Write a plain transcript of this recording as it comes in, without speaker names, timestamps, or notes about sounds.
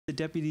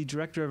Deputy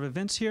Director of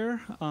Events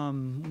here,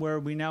 where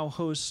we now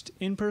host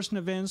in-person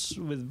events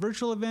with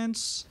virtual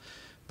events,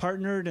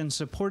 partnered and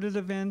supported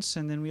events,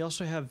 and then we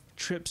also have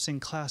trips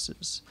and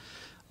classes.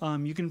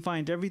 You can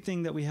find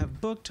everything that we have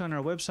booked on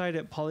our website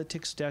at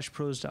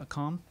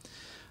politics-prose.com.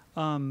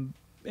 And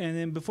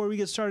then before we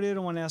get started, I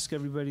want to ask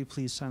everybody,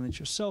 please silence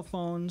your cell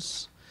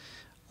phones.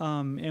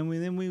 And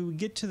then we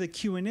get to the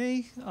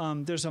Q&A.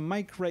 There's a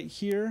mic right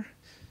here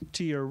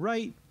to your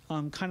right,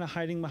 kind of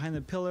hiding behind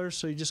the pillar.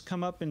 So you just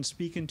come up and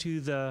speak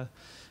into the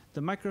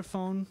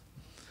microphone.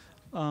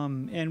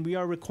 And we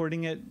are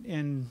recording it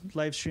and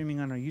live streaming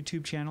on our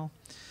YouTube channel.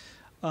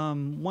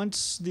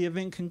 Once the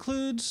event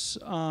concludes,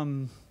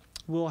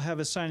 we'll have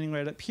a signing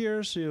right up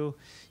here. So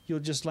you'll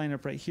just line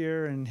up right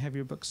here and have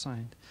your book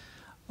signed.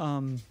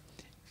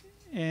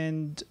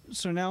 And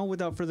so now,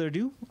 without further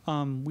ado,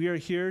 we are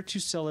here to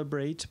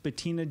celebrate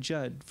Bettina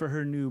Judd for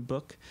her new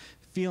book,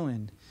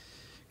 Feelin,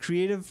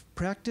 Creative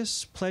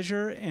Practice,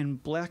 Pleasure,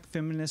 and Black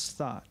Feminist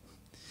Thought.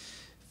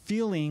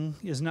 Feeling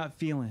is not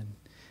feelin'.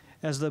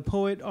 As the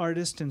poet,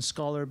 artist, and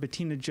scholar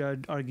Bettina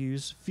Judd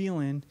argues,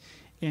 feelin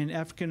in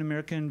African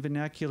American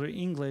Vernacular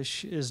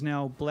English is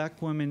now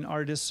Black women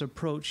artists'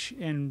 approach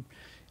and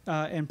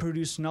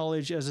produce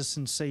knowledge as a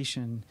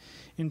sensation,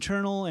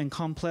 internal and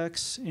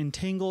complex,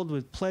 entangled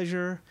with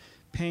pleasure,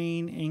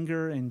 pain,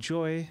 anger, and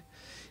joy,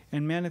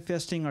 and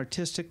manifesting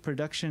artistic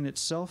production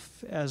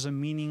itself as a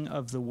meaning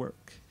of the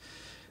work.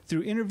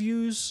 Through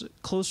interviews,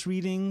 close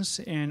readings,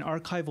 and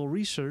archival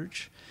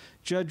research,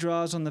 Judd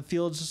draws on the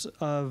fields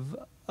of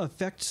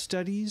affect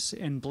studies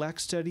and Black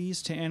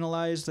studies to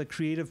analyze the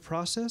creative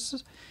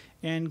process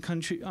and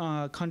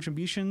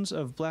contributions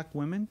of Black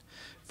women,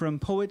 from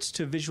poets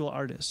to visual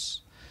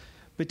artists.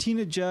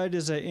 Bettina Judd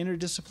is an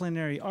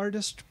interdisciplinary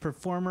artist,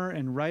 performer,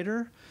 and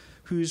writer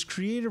whose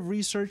creative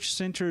research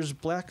centers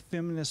Black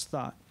feminist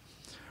thought.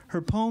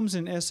 Her poems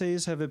and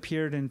essays have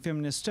appeared in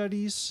Feminist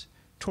Studies,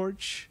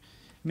 Torch,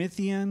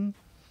 Mythian,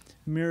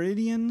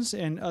 Meridians,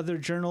 and other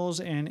journals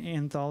and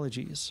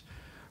anthologies.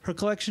 Her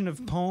collection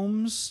of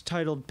poems,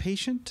 titled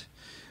Patient,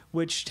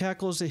 which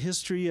tackles the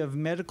history of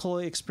medical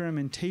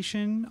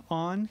experimentation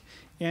on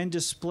and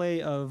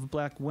display of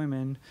Black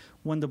women,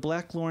 won the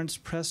Black Lawrence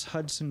Press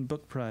Hudson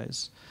Book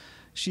Prize.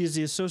 She is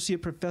the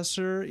Associate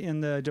Professor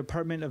in the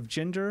Department of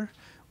Gender,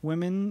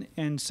 Women,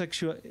 and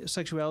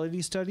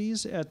Sexuality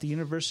Studies at the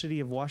University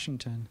of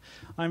Washington.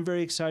 I'm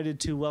very excited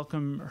to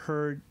welcome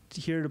her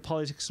here to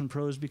Politics and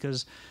Prose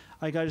because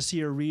I got to see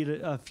her read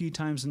a few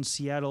times in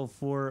Seattle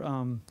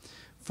for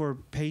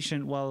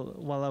Patient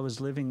while I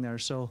was living there.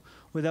 So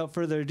without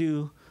further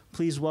ado,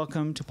 please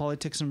welcome to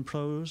Politics and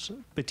Prose,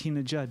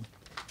 Bettina Judd.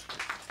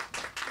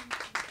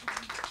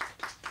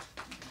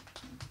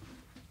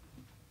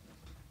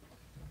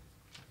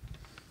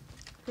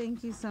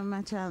 Thank you so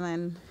much,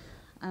 Alan.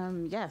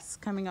 Yes,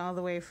 coming all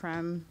the way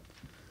from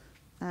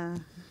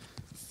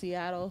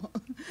Seattle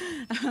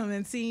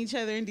and seeing each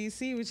other in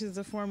D.C., which is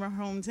a former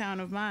hometown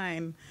of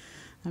mine.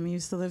 I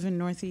used to live in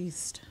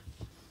Northeast.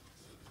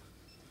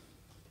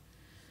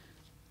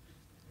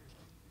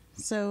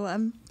 So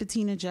I'm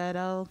Bettina Judd.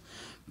 I'll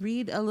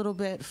read a little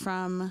bit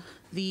from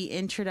the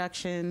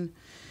introduction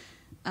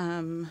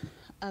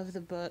of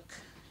the book,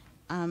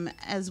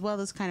 as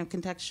well as kind of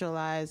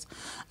contextualize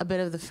a bit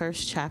of the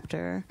first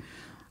chapter,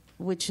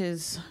 which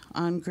is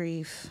on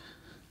grief.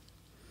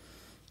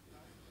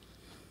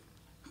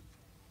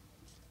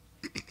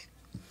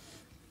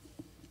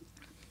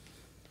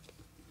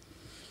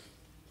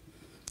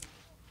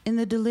 In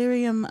the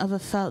delirium of a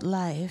felt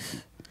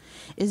life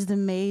is the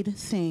made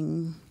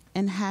thing,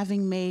 and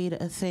having made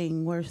a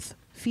thing worth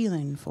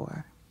feeling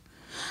for.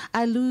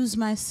 I lose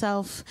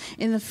myself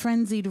in the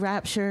frenzied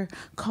rapture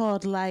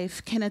called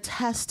life, can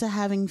attest to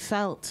having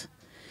felt,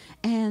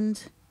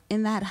 and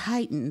in that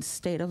heightened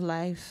state of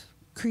life,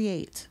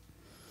 create.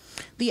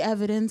 The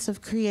evidence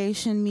of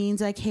creation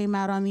means I came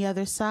out on the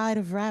other side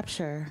of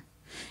rapture,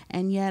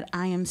 and yet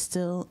I am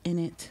still in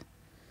it.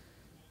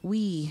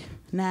 We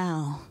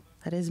now,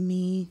 that is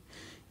me,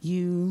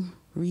 you,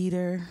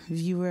 reader,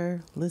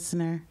 viewer,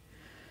 listener,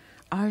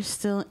 are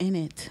still in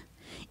it,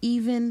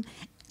 even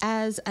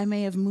as I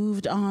may have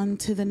moved on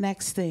to the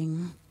next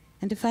thing.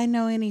 And if I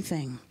know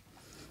anything,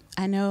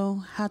 I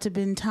know how to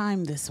bend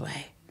time this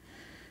way.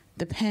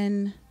 The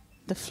pen,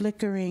 the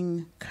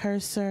flickering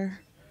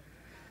cursor,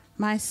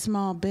 my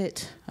small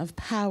bit of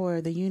power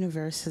the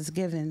universe has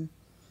given.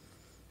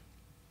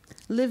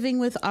 Living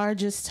with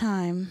arduous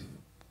time,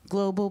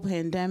 global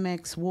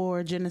pandemics,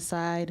 war,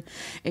 genocide,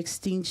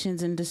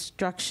 extinctions, and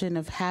destruction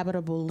of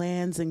habitable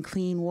lands and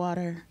clean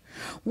water,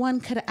 one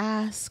could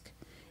ask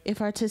if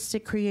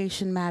artistic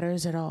creation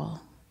matters at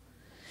all,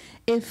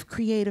 if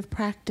creative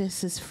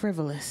practice is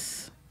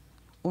frivolous,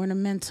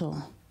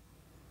 ornamental,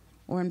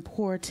 or in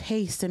poor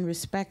taste in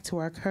respect to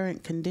our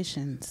current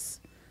conditions.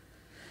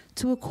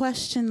 To a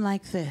question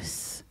like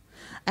this,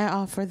 I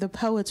offer the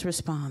poet's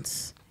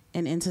response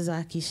in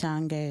Ntozake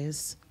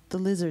Shange's The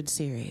Lizard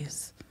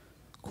series.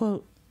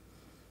 Quote,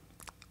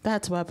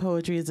 "That's why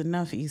poetry is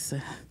enough,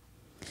 Issa.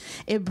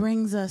 It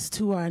brings us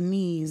to our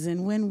knees,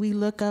 and when we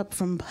look up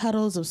from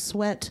puddles of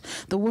sweat,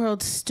 the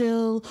world's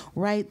still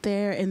right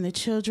there, and the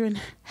children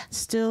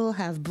still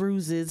have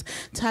bruises,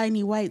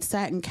 tiny white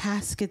satin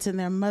caskets, and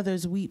their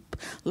mothers weep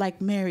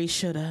like Mary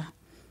shoulda.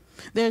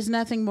 There's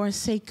nothing more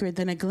sacred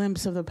than a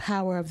glimpse of the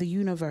power of the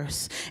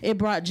universe. It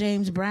brought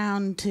James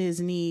Brown to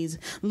his knees,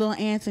 Lil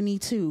Anthony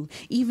too.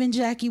 Even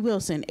Jackie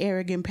Wilson,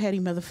 arrogant, petty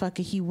motherfucker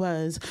he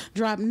was,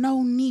 dropped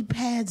no knee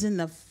pads in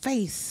the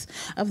face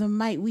of the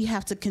might we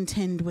have to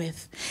contend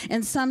with.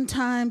 And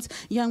sometimes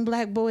young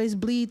black boys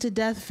bleed to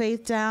death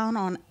face down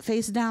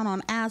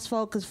on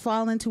asphalt, because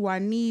falling to our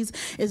knees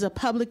is a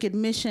public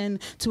admission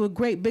to a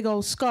great big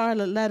old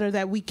scarlet letter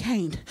that we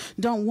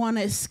don't want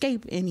to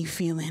escape any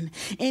feeling.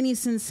 Any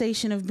sensation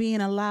of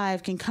being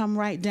alive can come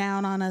right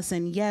down on us,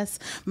 and yes,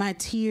 my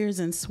tears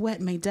and sweat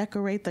may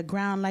decorate the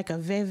ground like a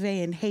veve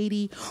in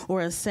Haiti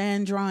or a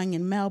sand drawing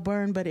in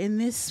Melbourne, but in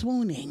this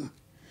swooning,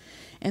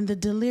 in the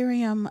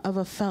delirium of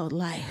a felt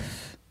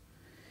life,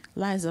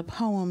 lies a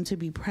poem to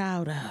be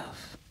proud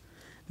of.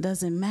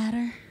 Does it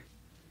matter?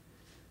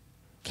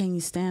 Can you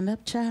stand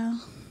up,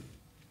 child?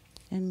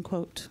 End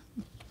quote.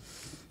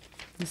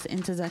 This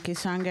is Ntozake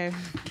Shange.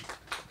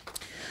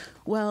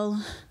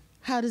 Well,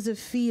 how does it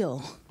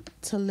feel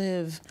to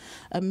live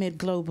amid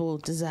global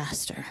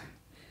disaster?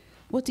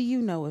 What do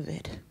you know of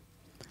it?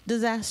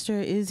 Disaster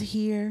is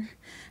here,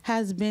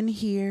 has been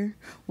here,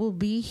 will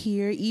be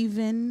here,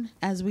 even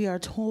as we are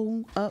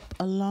torn up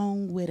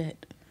along with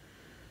it.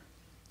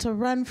 To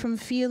run from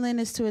feeling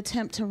is to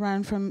attempt to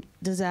run from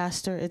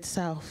disaster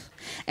itself.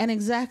 And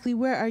exactly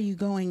where are you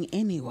going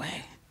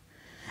anyway?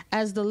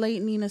 As the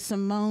late Nina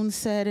Simone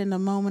said in a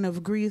moment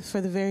of grief for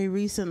the very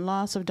recent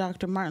loss of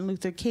Dr. Martin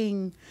Luther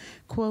King,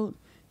 quote,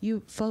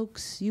 "You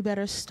folks, you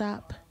better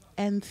stop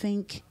and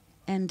think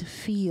and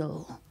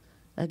feel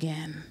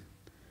again.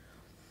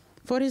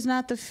 For it is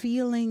not the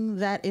feeling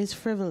that is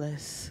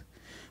frivolous,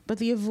 but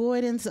the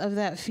avoidance of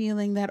that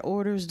feeling that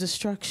orders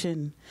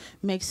destruction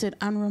makes it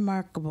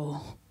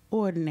unremarkable,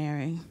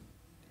 ordinary.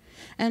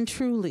 And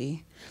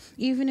truly,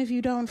 even if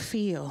you don't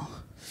feel,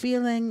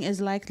 feeling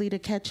is likely to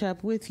catch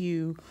up with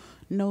you,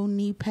 no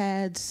knee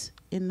pads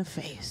in the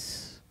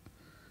face."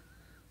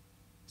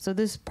 So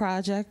this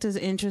project is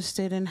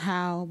interested in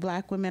how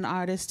Black women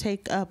artists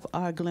take up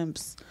our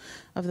glimpse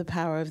of the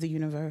power of the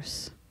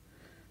universe,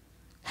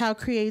 how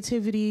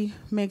creativity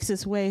makes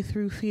its way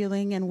through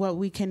feeling and what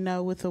we can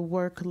know with the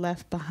work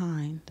left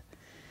behind.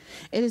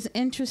 It is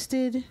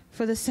interested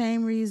for the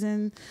same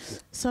reason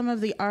some of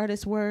the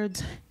artist's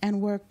words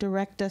and work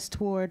direct us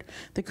toward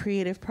the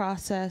creative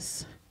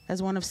process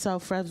as one of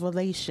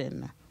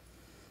self-revelation,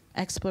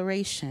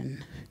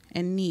 exploration,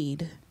 and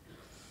need.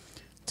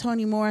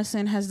 Toni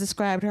Morrison has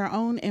described her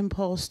own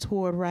impulse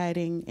toward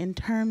writing in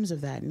terms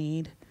of that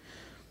need,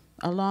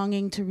 a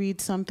longing to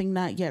read something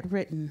not yet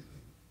written.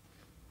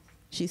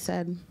 She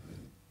said,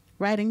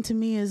 "Writing to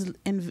me is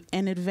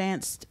an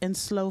advanced and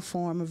slow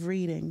form of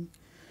reading.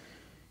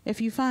 If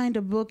you find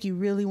a book you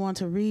really want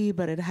to read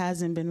but it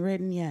hasn't been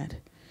written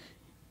yet,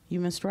 you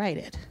must write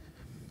it."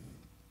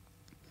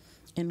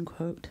 End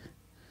quote.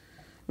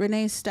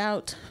 Renee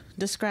Stout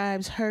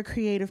describes her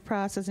creative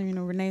process,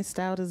 and Renee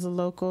Stout is a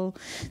local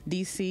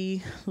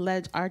DC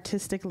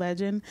artistic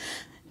legend.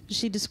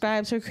 She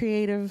describes her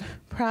creative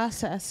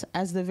process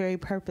as the very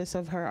purpose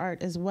of her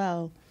art as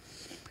well.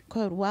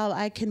 Quote, "While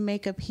I can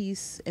make a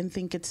piece and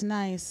think it's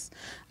nice,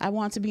 I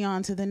want to be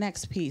on to the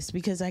next piece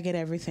because I get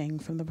everything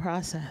from the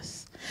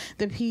process.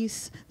 The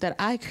piece that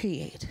I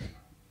create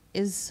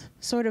is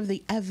sort of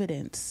the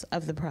evidence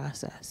of the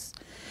process.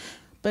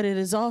 But it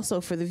is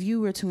also for the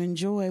viewer to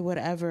enjoy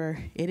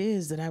whatever it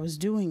is that I was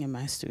doing in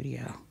my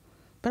studio.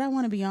 But I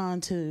want to be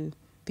on to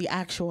the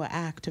actual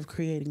act of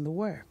creating the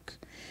work."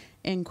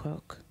 End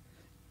quote.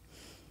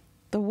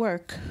 The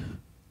work,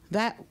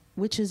 that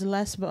which is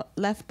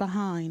left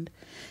behind,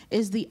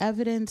 is the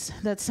evidence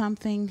that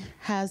something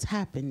has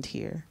happened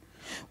here.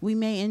 We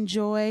may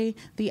enjoy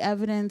the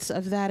evidence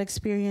of that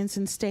experience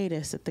and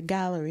status at the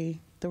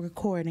gallery, the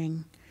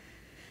recording.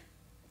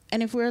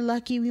 And if we're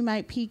lucky, we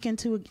might peek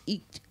into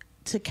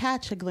to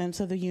catch a glimpse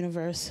of the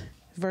universe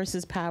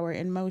versus power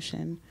in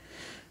motion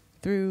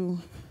through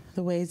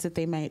the ways that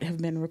they might have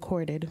been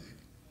recorded.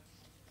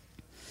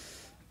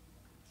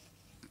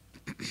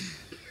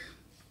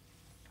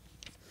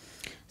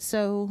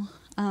 So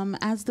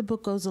as the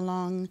book goes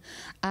along,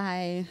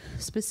 I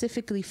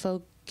specifically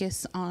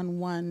focus on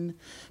one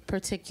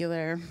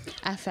particular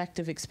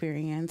affective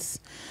experience.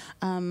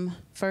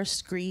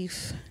 First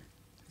grief,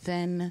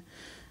 then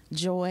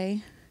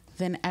joy,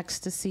 then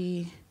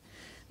ecstasy,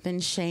 then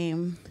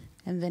shame,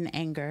 and then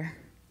anger.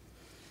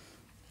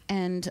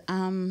 And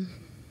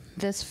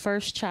this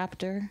first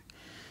chapter,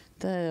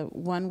 the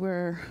one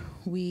where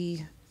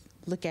we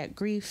look at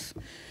grief,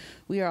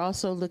 we are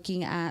also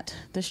looking at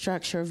the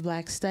structure of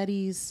Black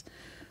studies,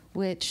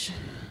 which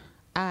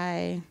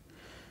I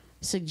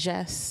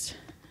suggest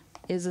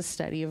is a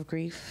study of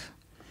grief.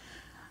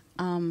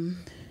 And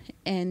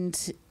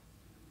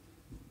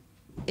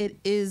it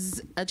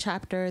is a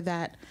chapter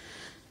that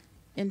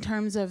In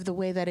terms of the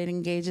way that it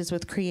engages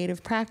with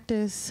creative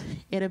practice,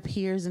 it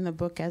appears in the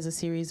book as a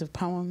series of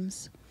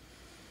poems.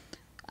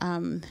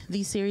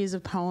 These series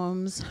of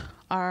poems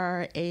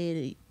are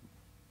a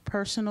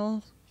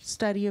personal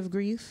study of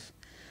grief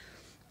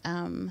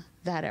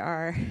that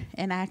are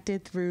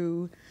enacted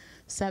through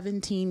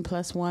 17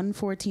 plus 1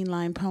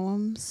 14-line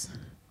poems.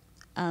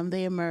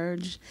 They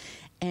emerge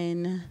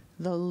in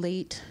the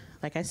late,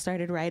 like I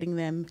started writing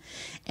them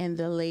in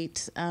the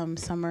late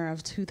summer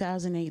of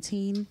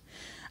 2018.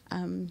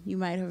 You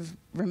might have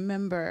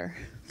remember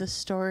the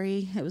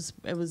story. It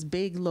was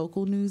big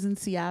local news in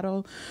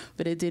Seattle,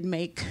 but it did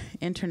make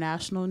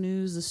international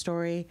news. The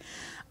story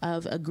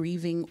of a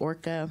grieving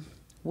orca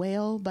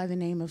whale by the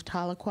name of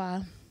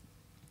Tahlequah,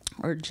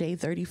 or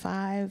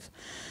J35,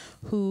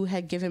 who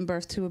had given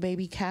birth to a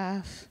baby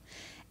calf,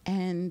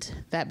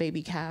 and that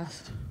baby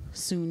calf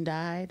soon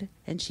died,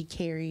 and she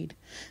carried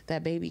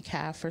that baby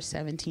calf for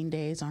 17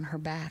 days on her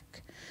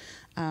back.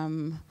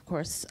 Of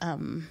course,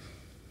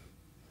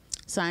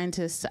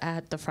 scientists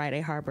at the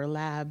Friday Harbor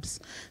Labs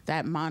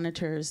that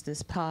monitors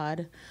this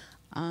pod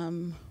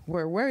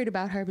were worried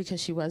about her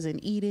because she wasn't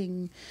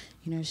eating,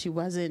 she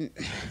wasn't,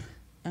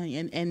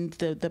 and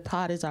the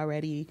pod is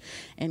already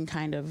in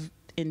kind of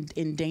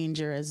in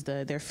danger as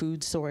their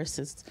food source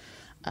is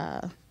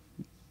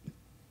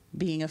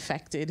being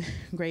affected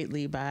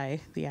greatly by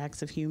the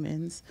acts of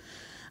humans.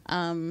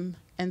 And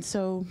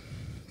so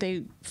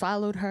they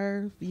followed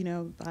her,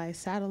 by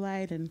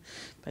satellite and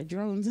by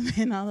drones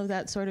and all of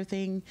that sort of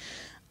thing.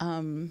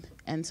 And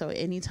so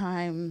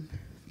anytime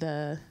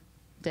the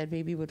dead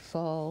baby would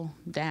fall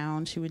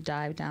down, she would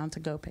dive down to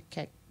go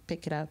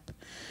pick it up,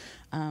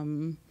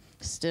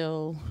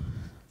 still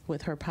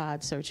with her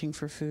pod searching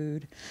for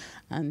food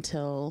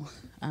until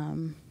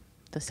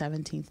the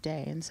 17th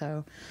day. And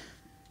so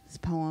this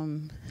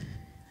poem,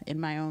 in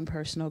my own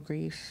personal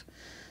grief,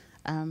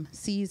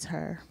 sees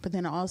her, but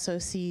then also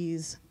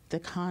sees the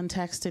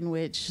context in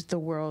which the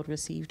world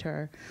received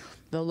her.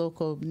 The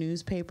local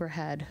newspaper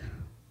had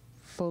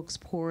folks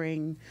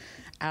pouring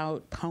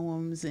out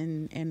poems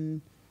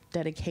in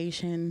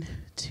dedication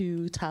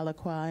to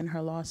Tahlequah and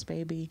her lost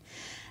baby.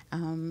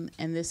 And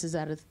this is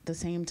at the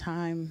same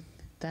time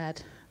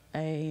that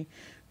a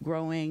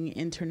growing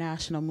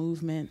international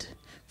movement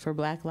for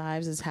Black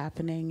lives is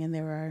happening, and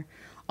there are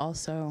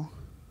also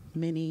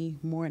many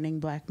mourning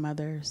Black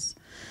mothers.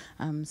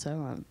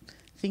 So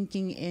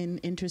thinking in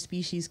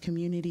interspecies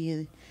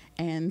community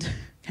and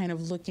kind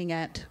of looking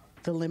at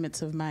the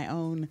limits of my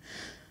own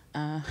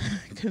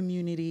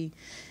community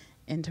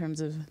in terms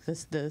of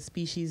the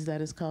species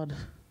that is called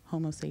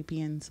Homo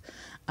sapiens,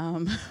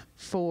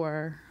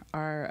 for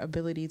our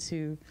ability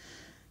to,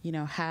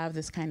 have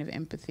this kind of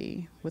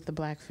empathy with the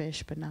Black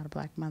fish, but not a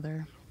Black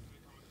mother.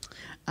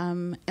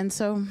 And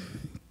so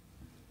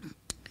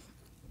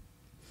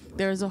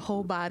there's a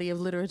whole body of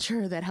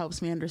literature that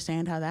helps me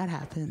understand how that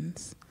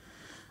happens.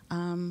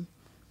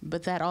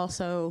 But that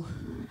also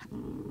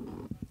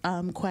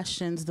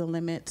questions the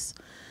limits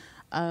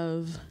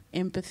of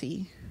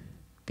empathy,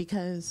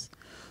 because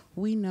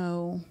we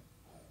know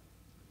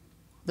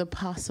the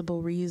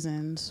possible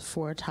reasons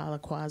for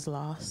Tahlequah's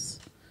loss.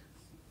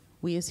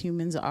 We as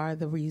humans are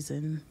the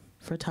reason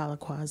for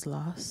Tahlequah's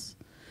loss.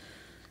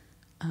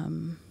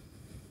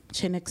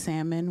 Chinook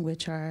salmon,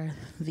 which are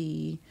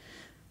the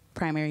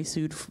primary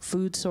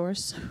food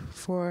source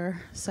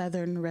for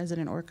southern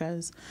resident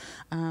orcas,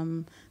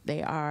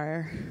 they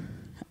are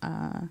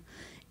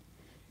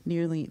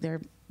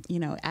they're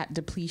at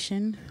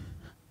depletion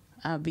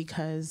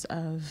because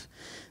of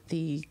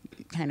the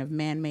kind of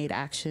man-made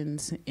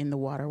actions in the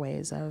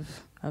waterways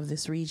of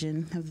this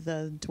region of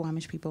the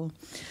Duwamish people.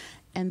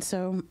 And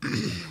so,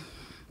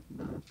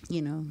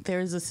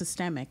 there's a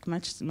systemic,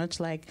 much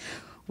like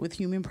with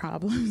human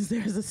problems,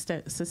 there's a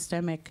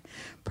systemic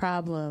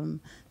problem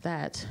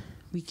that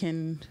we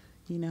can,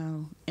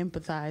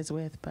 empathize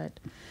with, but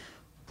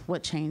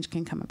what change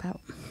can come about?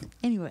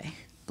 Anyway,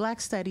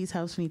 Black Studies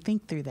helps me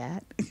think through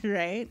that,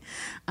 right?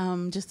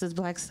 Just as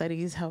Black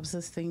Studies helps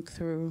us think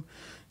through,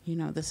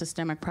 the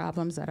systemic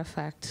problems that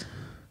affect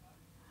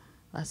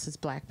us as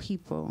Black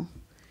people.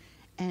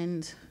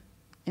 And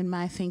in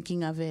my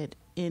thinking of it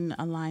in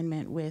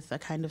alignment with a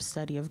kind of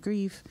study of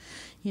grief,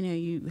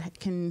 you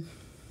can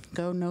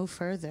go no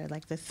further.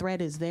 Like, the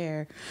thread is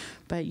there,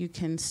 but you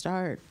can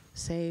start,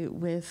 say,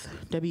 with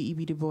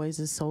W.E.B. Du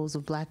Bois's Souls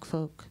of Black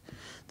Folk,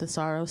 the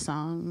sorrow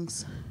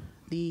songs,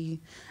 the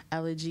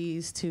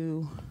elegies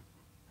to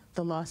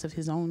the loss of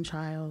his own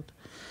child,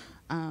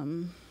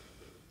 and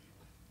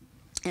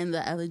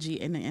the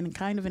elegy, and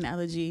kind of an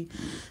elegy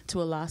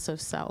to a loss of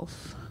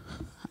self,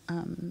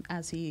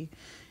 as he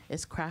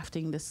is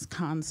crafting this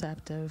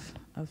concept of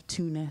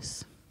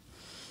two-ness.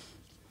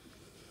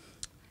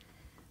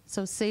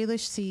 So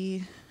Salish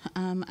Sea,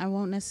 I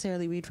won't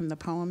necessarily read from the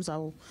poems.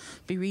 I'll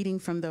be reading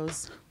from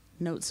those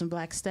notes in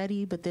Black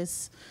Study, but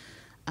this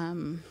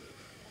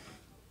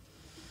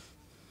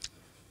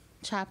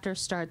chapter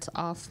starts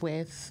off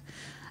with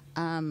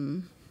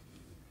a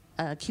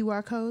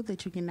QR code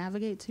that you can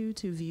navigate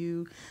to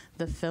view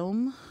the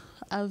film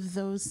of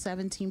those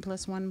 17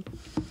 plus 1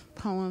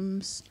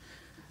 poems.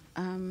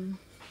 And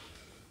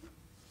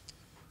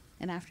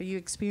after you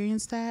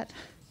experience that,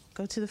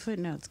 go to the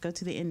footnotes, go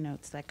to the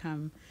endnotes that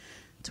come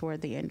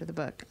toward the end of the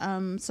book.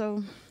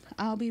 So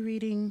I'll be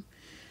reading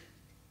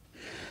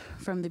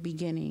from the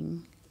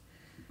beginning.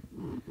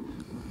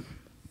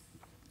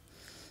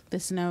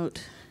 This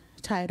note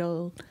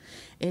titled,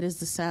 "It is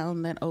the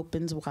sound that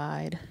opens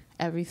wide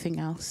everything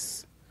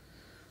else."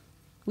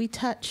 We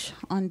touch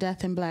on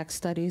death in Black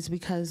studies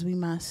because we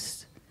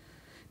must.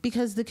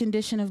 Because the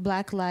condition of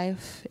Black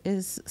life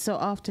is so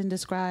often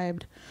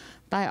described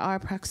by our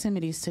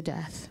proximities to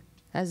death,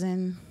 as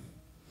in,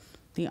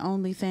 the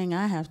only thing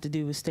I have to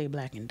do is stay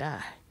Black and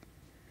die.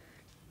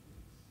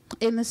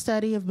 In the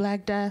study of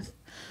Black death,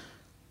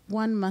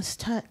 one must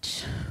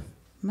touch,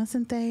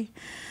 mustn't they,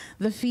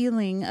 the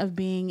feeling of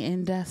being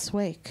in death's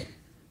wake.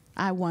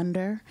 I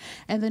wonder,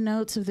 in the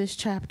notes of this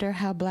chapter,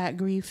 how Black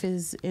grief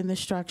is in the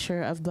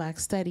structure of Black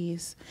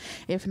studies,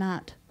 if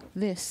not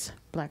this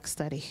Black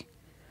study.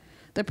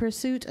 The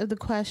pursuit of the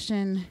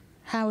question,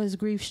 how is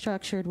grief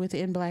structured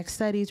within Black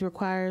studies,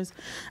 requires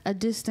a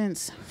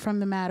distance from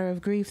the matter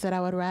of grief that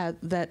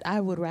I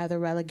would rather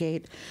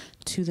relegate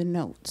to the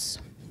notes.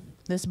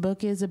 This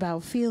book is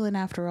about feeling,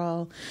 after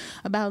all,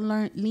 about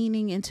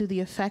leaning into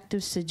the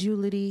effective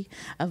sedulity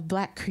of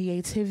Black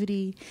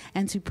creativity,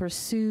 and to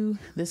pursue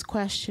this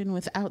question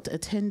without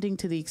attending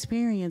to the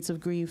experience of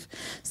grief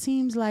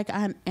seems like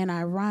an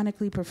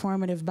ironically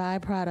performative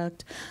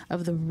byproduct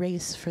of the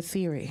race for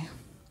theory.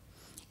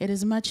 It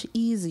is much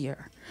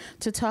easier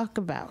to talk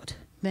about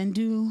than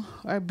do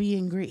or be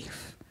in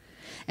grief.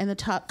 In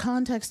the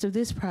context of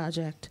this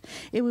project,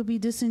 it would be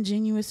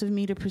disingenuous of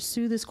me to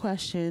pursue this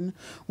question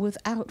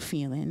without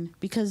feeling,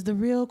 because the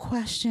real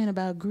question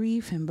about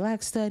grief and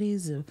Black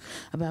studies,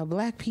 about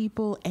Black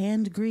people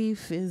and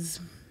grief is,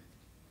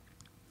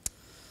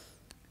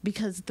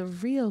 because the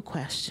real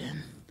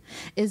question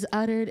is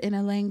uttered in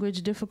a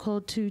language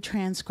difficult to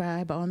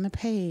transcribe on the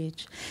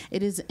page.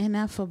 It is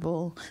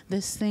ineffable,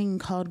 this thing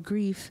called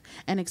grief,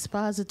 and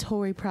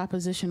expository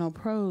propositional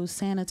prose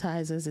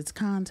sanitizes its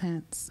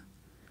contents.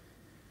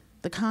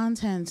 The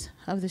content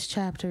of this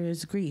chapter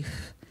is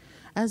grief,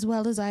 as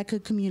well as I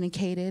could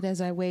communicate it as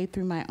I wade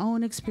through my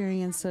own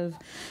experience of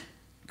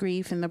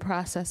grief in the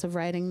process of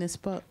writing this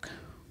book.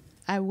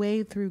 I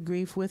wade through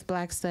grief with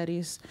Black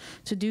studies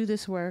to do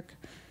this work,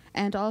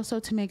 and also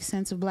to make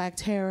sense of Black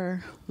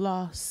terror,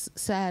 loss,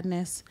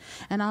 sadness,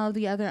 and all of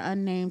the other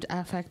unnamed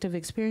affective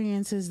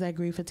experiences that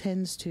grief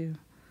attends to.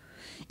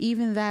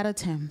 Even that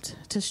attempt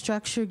to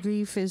structure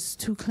grief is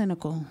too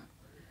clinical.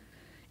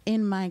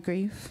 In my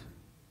grief,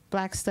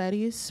 Black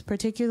studies,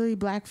 particularly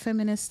Black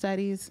feminist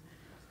studies,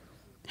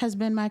 has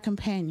been my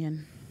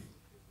companion,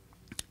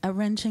 a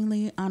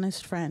wrenchingly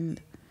honest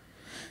friend,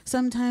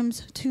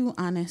 sometimes too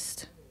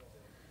honest,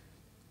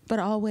 but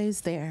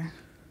always there.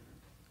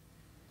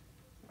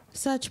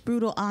 Such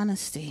brutal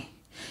honesty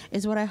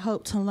is what I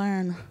hope to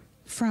learn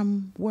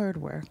from word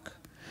work,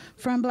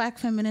 from Black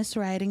feminist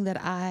writing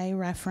that I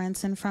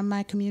reference, and from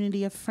my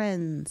community of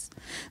friends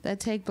that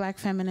take Black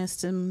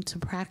feminism to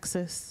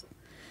praxis.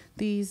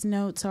 These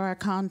notes are a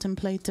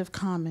contemplative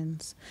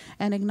commons,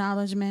 an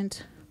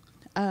acknowledgement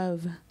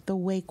of the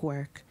wake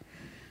work,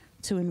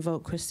 to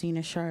invoke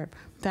Christina Sharp,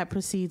 that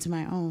precedes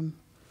my own.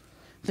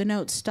 The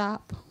notes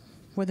stop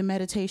where the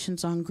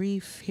meditations on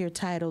grief, here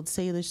titled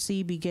Salish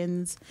Sea,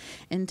 begins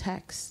in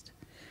text.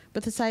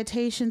 But the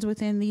citations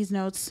within these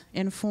notes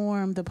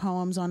inform the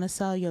poems on a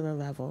cellular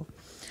level.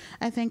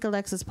 I thank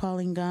Alexis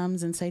Pauline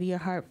Gumbs and Saidiya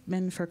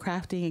Hartman for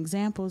crafting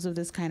examples of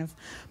this kind of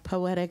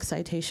poetic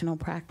citational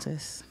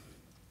practice.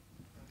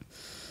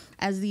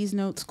 As these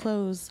notes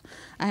close,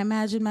 I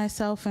imagine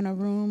myself in a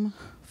room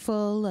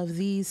full of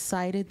these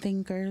sighted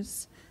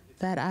thinkers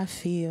that I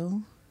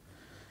feel.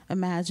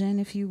 Imagine,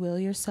 if you will,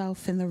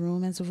 yourself in the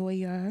room as a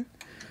voyeur,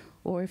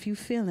 or if you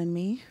feel in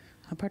me,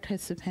 a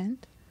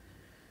participant.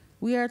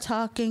 We are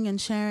talking and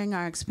sharing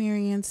our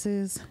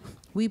experiences.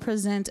 We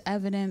present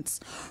evidence,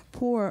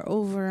 pore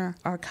over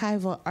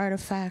archival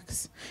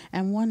artifacts,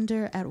 and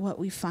wonder at what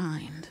we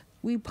find.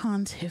 We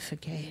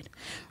pontificate,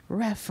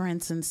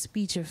 reference, and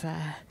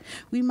speechify.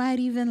 We might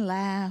even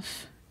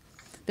laugh.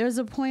 There's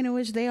a point at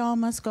which they all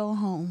must go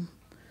home,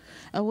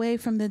 away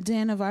from the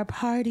din of our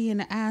party,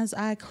 and as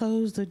I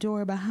close the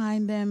door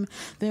behind them,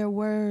 their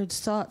words,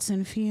 thoughts,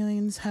 and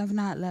feelings have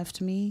not left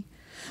me.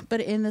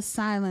 But in the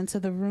silence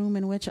of the room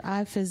in which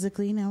I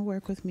physically, now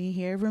work with me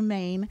here,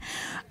 remain,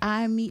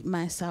 I meet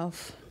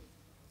myself.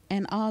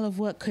 And all of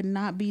what could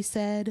not be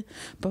said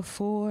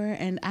before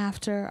and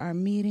after our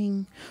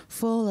meeting,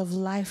 full of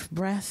life,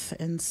 breath,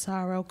 and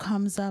sorrow,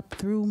 comes up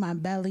through my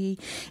belly,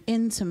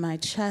 into my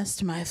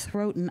chest, my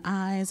throat, and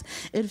eyes.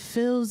 It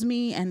fills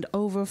me and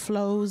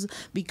overflows,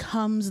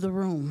 becomes the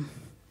room.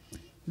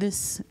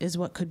 This is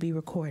what could be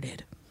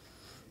recorded.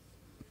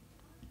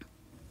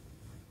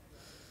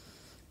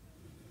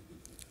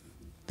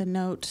 The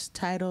note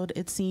titled,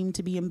 It Seemed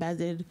to Be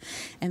Embedded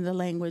in the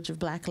Language of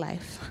Black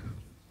Life.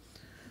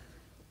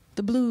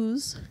 The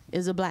blues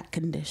is a Black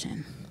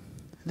condition.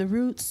 The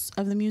roots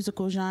of the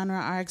musical genre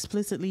are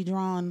explicitly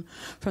drawn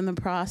from the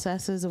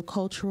processes of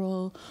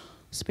cultural,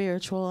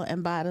 spiritual,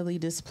 and bodily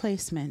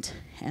displacement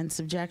and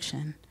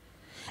subjection.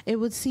 It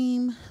would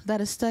seem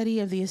that a study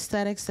of the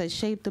aesthetics that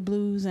shaped the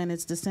blues and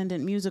its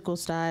descendant musical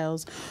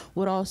styles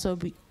would also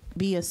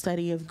be a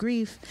study of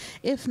grief,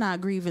 if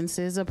not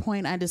grievances, a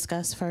point I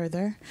discuss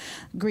further.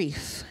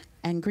 Grief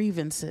and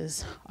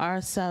grievances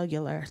are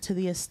cellular to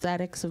the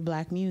aesthetics of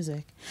Black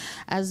music.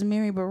 As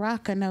Mary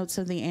Baraka notes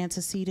of the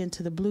antecedent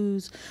to the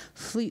blues,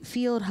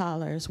 field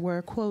hollers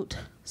were, quote,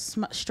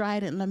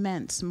 strident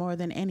laments more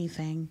than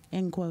anything,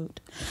 end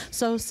quote.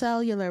 So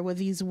cellular were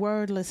these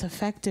wordless,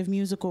 effective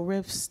musical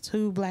riffs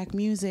to Black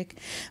music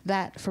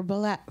that for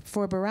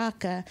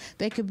Baraka,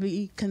 they could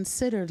be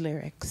considered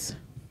lyrics.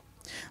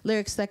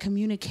 Lyrics that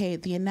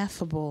communicate the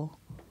ineffable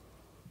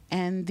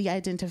and the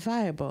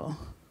identifiable,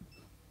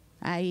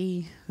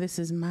 i.e., this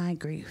is my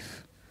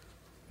grief.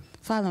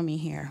 Follow me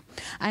here.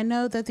 I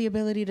know that the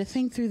ability to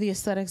think through the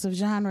aesthetics of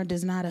genre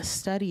does not a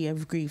study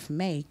of grief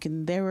make,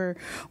 and there are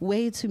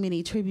way too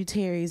many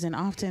tributaries, and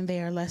often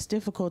they are less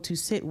difficult to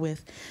sit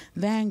with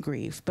than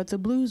grief. But the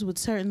blues would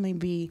certainly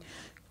be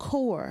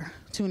core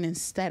to an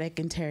aesthetic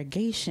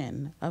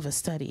interrogation of a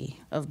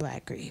study of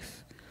Black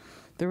grief.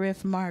 The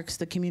riff marks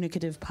the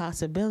communicative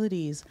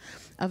possibilities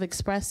of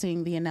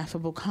expressing the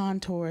ineffable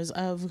contours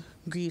of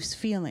grief's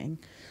feeling.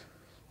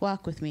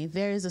 Walk with me.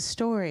 There is a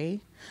story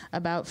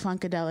about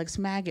Funkadelic's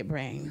maggot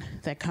brain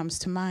that comes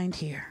to mind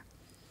here.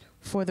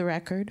 For the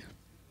record,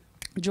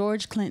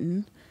 George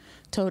Clinton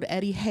told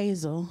Eddie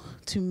Hazel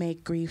to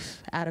make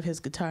grief out of his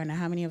guitar. Now,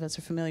 how many of us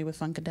are familiar with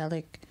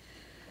Funkadelic?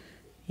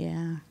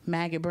 Yeah,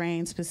 maggot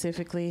brain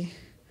specifically.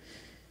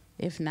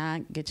 If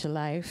not, get your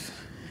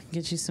life.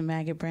 Get you some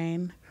maggot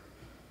brain.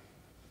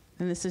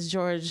 And this is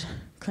George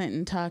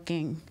Clinton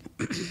talking.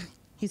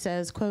 He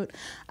says, quote,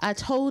 I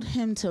told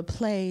him to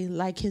play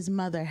like his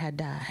mother had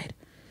died,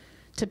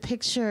 to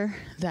picture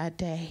that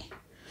day,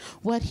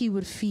 what he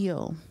would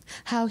feel,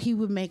 how he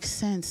would make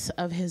sense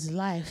of his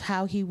life,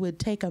 how he would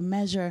take a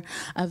measure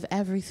of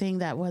everything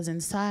that was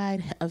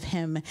inside of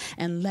him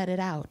and let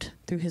it out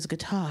through his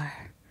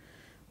guitar.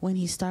 When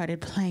he started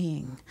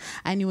playing,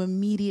 I knew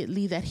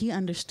immediately that he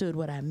understood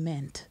what I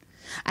meant.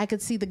 I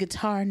could see the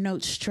guitar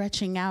notes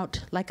stretching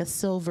out like a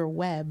silver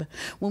web.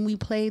 When we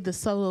played the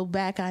solo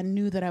back, I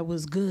knew that I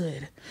was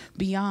good,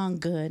 beyond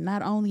good,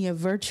 not only a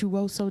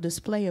virtuoso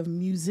display of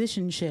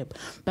musicianship,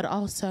 but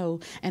also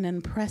an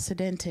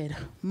unprecedented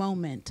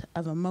moment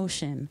of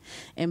emotion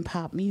in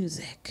pop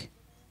music,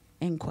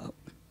 end quote.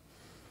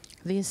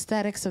 The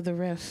aesthetics of the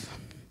riff.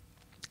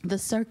 The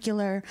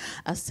circular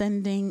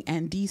ascending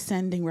and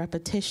descending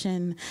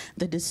repetition,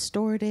 the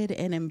distorted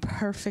and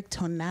imperfect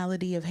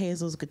tonality of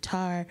Hazel's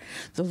guitar,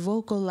 the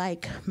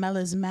vocal-like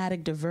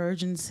melismatic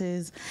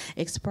divergences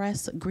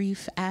express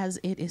grief as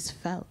it is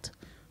felt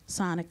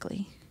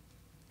sonically.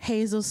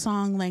 Hazel's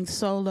song-length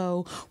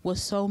solo was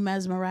so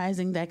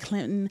mesmerizing that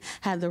Clinton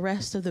had the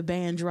rest of the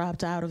band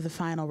dropped out of the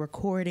final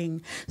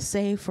recording,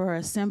 save for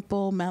a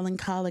simple,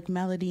 melancholic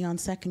melody on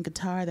second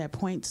guitar that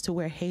points to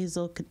where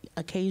Hazel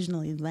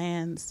occasionally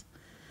lands.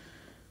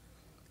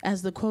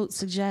 As the quote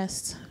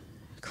suggests,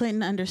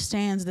 Clinton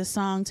understands the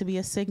song to be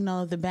a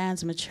signal of the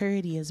band's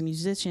maturity as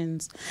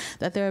musicians,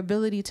 that their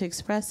ability to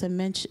express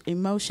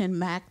emotion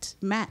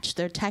matched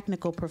their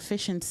technical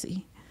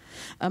proficiency.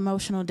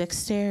 Emotional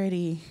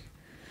dexterity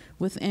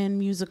within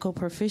musical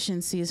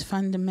proficiency is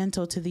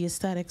fundamental to the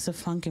aesthetics of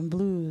funk and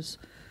blues.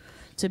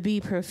 To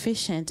be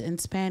proficient in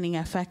spanning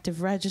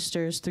affective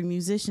registers through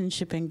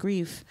musicianship and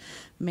grief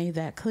made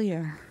that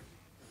clear.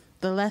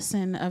 The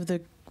lesson of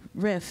the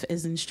riff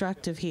is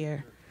instructive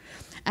here.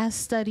 As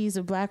studies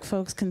of Black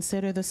folks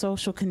consider the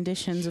social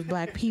conditions of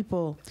Black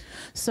people,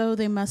 so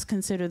they must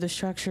consider the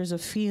structures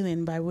of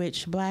feeling by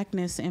which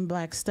Blackness in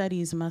Black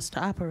studies must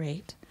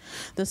operate.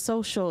 The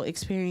social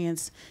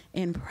experience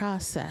in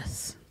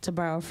process, to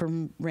borrow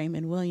from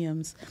Raymond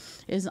Williams,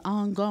 is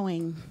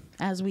ongoing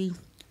as we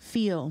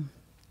feel,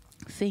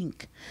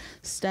 think,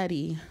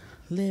 study,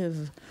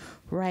 live,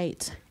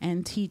 write,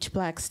 and teach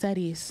Black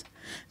studies.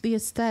 The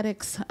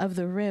aesthetics of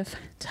the riff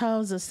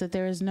tells us that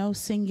there is no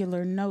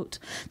singular note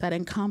that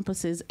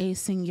encompasses a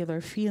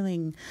singular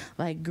feeling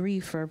like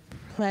grief or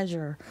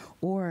pleasure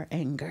or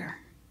anger.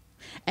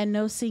 And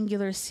no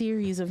singular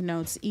series of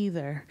notes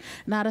either,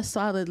 not a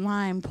solid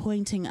line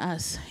pointing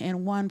us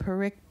in one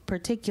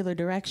particular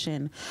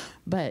direction,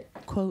 but,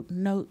 quote,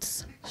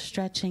 notes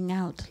stretching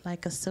out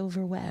like a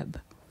silver web.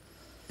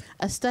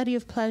 A study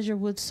of pleasure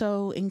would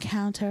so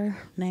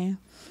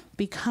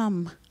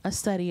become a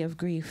study of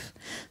grief,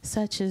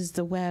 such is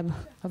the web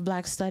of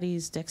Black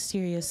studies'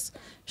 dexterous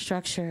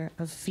structure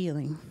of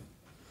feeling.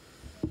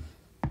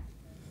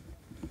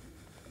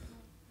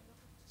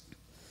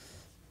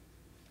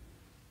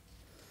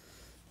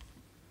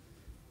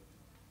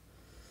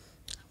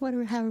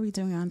 How are we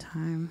doing on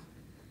time?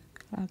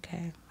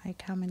 Okay,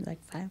 like how many,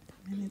 like 5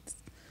 minutes?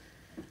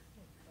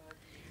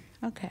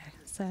 Okay,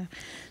 so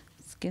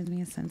this gives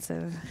me a sense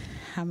of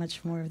how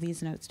much more of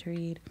these notes to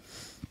read.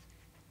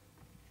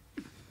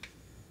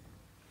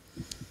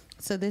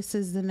 So this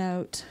is the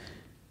note,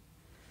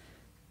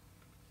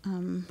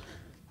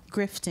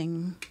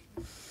 grifting.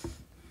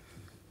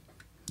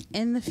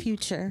 In the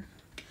future,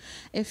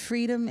 if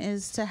freedom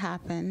is to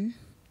happen,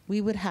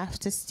 we would have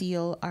to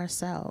steal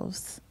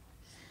ourselves.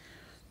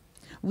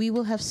 We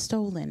will have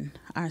stolen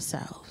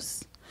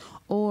ourselves.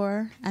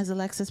 Or, as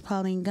Alexis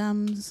Pauline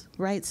Gumbs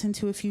writes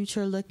into a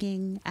future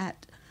looking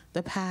at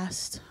the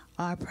past,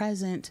 our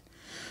present,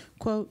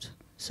 quote,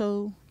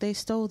 so they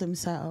stole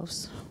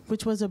themselves,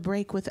 which was a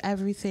break with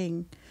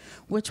everything,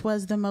 which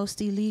was the most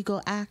illegal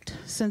act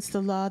since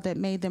the law that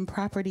made them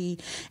property,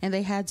 and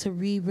they had to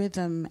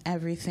re-rhythm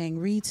everything,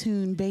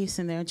 retune bass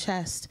in their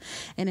chest,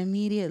 and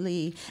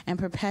immediately and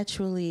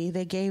perpetually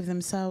they gave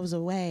themselves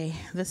away,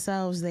 the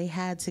selves they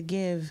had to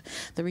give,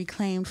 the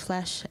reclaimed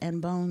flesh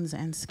and bones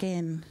and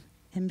skin,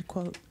 end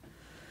quote.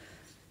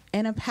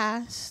 In a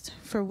past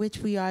for which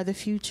we are the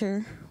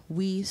future,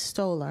 we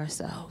stole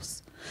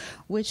ourselves,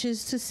 which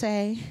is to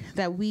say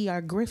that we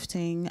are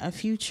grifting a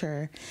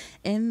future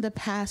in the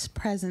past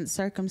present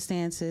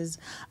circumstances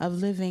of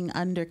living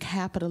under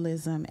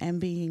capitalism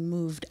and being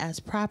moved as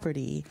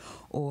property,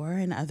 or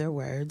in other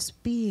words,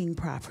 being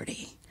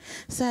property.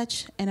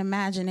 Such an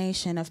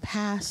imagination of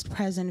past,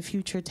 present,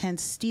 future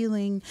tense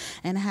stealing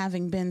and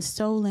having been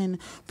stolen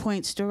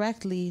points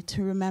directly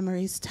to a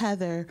memory's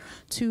tether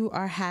to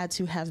or had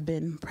to have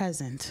been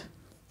present.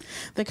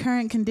 The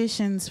current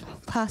conditions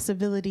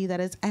possibility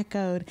that is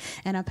echoed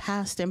in a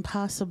past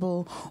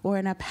impossible or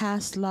in a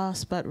past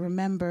lost but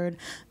remembered,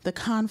 the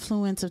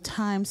confluence of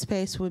time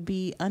space could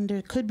be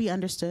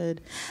understood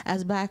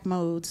as back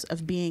modes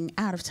of being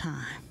out of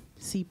time,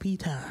 CP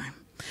time.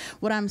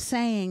 What I'm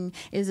saying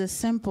is as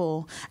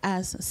simple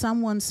as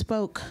someone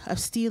spoke of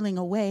stealing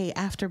away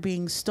after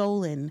being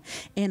stolen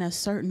in a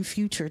certain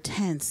future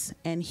tense,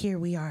 and here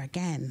we are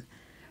again.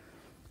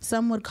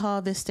 Some would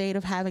call this state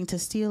of having to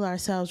steal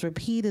ourselves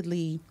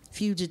repeatedly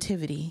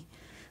fugitivity.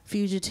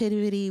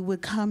 Fugitivity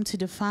would come to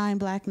define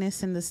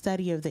blackness in the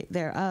study of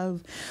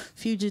thereof.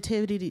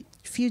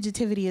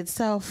 Fugitivity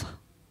itself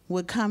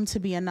would come to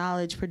be a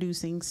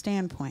knowledge-producing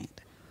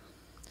standpoint.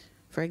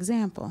 For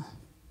example,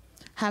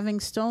 having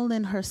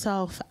stolen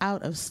herself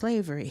out of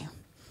slavery,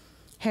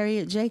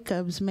 Harriet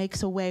Jacobs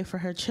makes a way for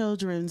her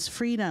children's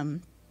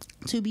freedom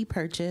to be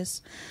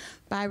purchased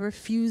by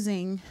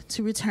refusing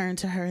to return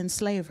to her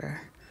enslaver.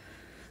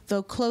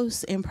 Though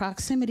close in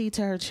proximity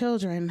to her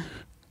children,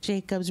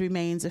 Jacobs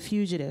remains a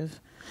fugitive,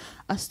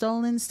 a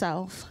stolen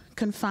self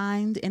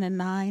confined in a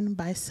 9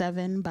 by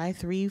 7 by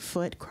 3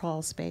 foot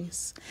crawl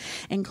space,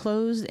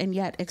 enclosed and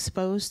yet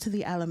exposed to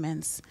the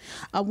elements.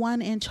 A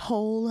 1-inch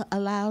hole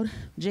allowed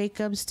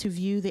Jacobs to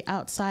view the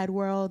outside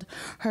world,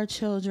 her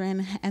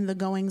children, and the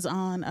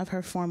goings-on of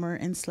her former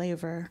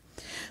enslaver.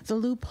 The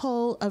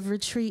loophole of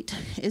retreat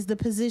is the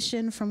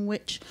position from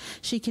which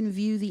she can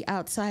view the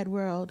outside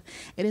world.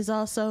 It is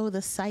also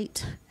the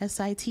sight,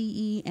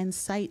 S-I-T-E, and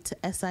sight,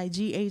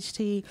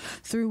 S-I-G-H-T,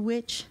 through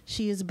which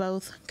she is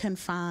both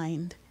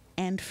confined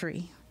and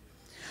free.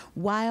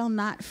 While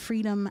not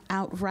freedom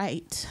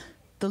outright,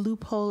 the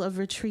loophole of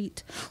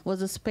retreat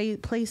was a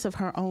place of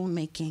her own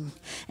making.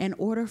 In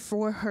order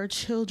for her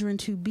children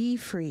to be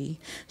free,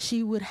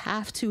 she would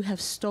have to have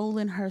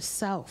stolen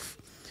herself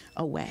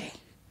away.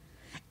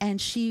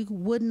 And she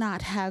would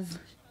not have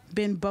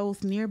been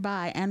both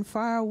nearby and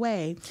far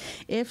away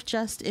if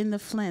just in the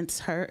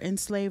flints, her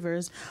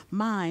enslavers'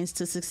 minds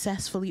to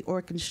successfully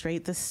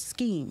orchestrate the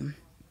scheme.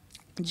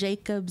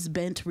 Jacobs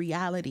bent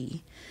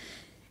reality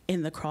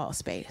in the crawl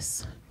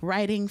space,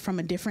 writing from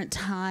a different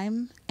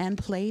time and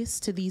place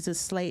to these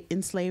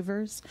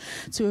enslavers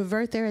to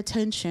avert their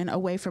attention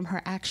away from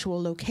her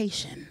actual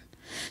location.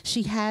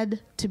 She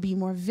had to be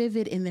more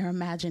vivid in their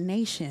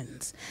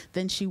imaginations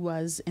than she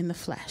was in the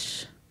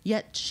flesh.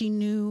 Yet she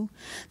knew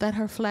that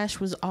her flesh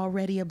was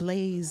already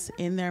ablaze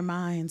in their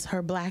minds.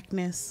 Her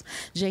blackness,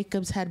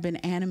 Jacobs had been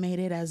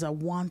animated as a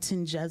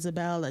wanton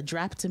Jezebel, a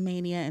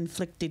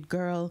drapetomania-inflicted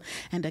girl,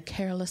 and a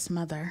careless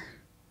mother.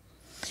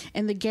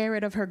 In the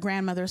garret of her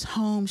grandmother's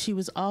home, she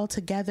was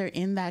altogether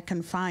in that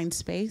confined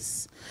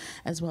space,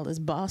 as well as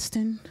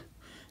Boston,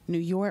 New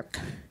York,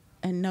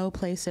 and no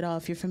place at all.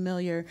 If you're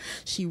familiar,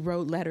 she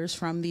wrote letters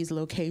from these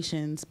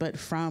locations, but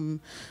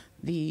from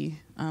the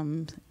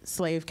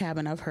slave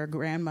cabin of her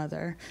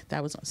grandmother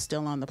that was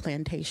still on the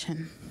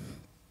plantation,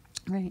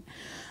 right?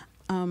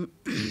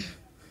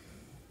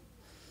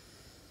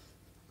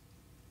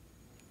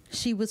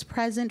 She was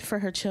present for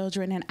her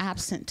children and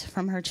absent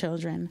from her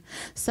children.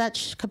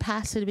 Such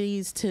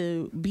capacities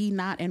to be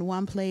not in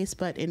one place,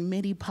 but in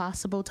many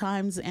possible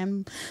times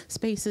and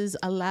spaces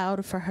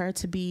allowed for her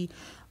to be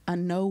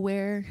in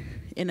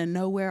a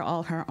nowhere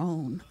all her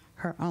own.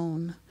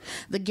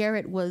 The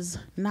garret was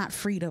not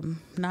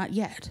freedom, not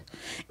yet.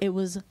 It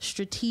was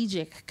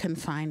strategic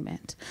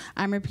confinement.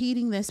 I'm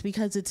repeating this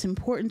because it's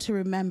important to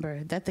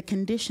remember that the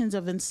conditions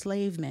of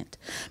enslavement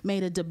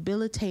made a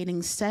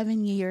debilitating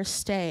 7-year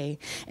stay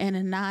in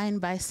a 9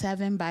 by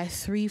 7 by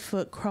 3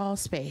 foot crawl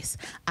space.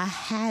 I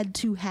had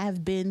to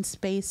have been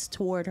space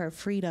toward her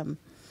freedom.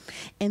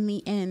 In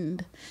the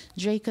end,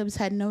 Jacobs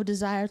had no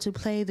desire to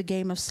play the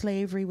game of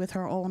slavery with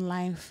her own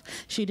life.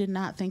 She did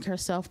not think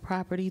herself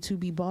property to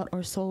be bought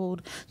or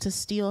sold. To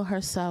steal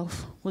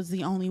herself was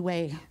the only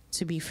way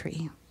to be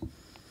free.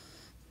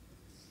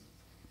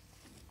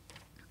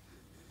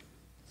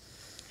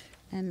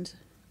 And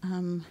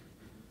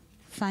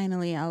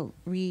finally, I'll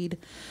read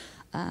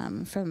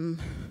from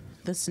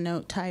this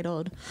note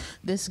titled,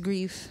 This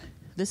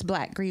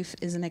Black Grief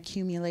is an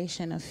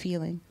Accumulation of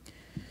Feeling.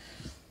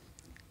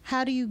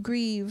 How do you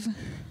grieve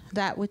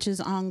that which is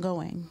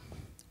ongoing?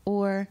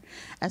 Or,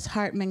 as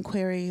Hartman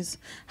queries,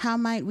 how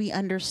might we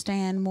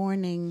understand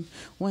mourning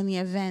when the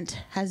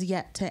event has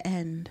yet to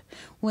end,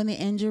 when the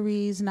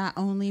injuries not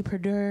only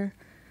perdure,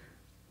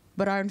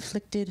 but are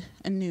inflicted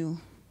anew?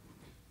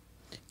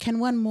 Can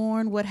one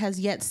mourn what has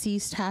yet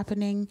ceased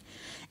happening,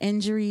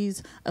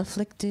 injuries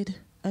afflicted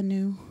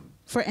anew?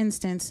 For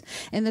instance,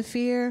 in the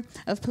fear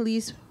of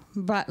police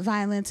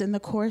violence in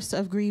the course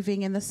of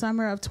grieving in the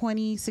summer of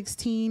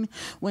 2016,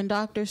 when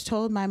doctors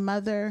told my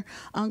mother,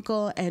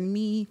 uncle, and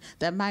me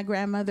that my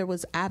grandmother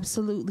was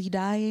absolutely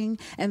dying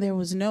and there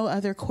was no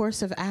other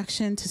course of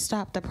action to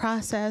stop the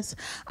process,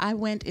 I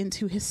went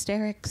into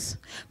hysterics,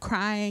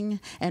 crying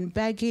and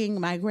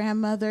begging my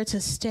grandmother to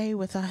stay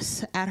with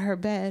us at her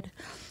bed.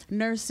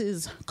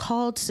 Nurses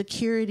called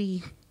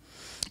security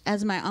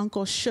as my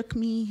uncle shook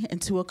me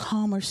into a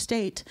calmer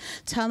state,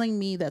 telling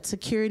me that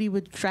security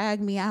would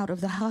drag me out of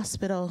the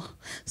hospital.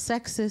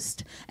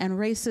 Sexist and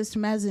racist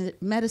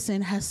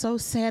medicine has so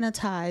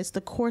sanitized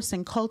the course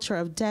and culture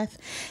of death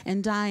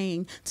and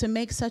dying to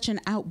make such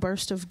an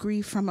outburst of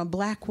grief from a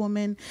Black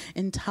woman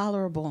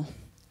intolerable,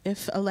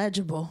 if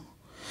illegible.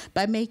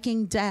 By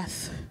making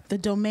death the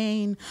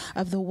domain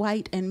of the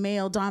white and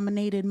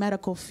male-dominated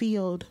medical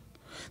field,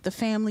 the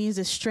family is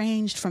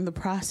estranged from the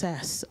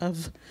process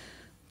of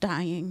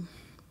dying.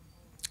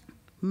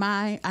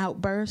 My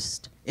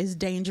outburst is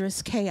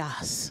dangerous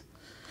chaos,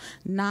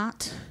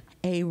 not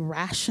a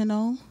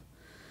rational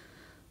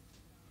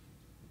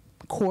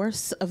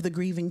course of the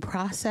grieving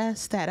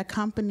process that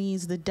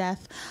accompanies the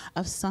death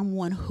of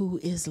someone who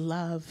is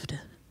loved.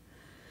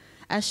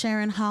 As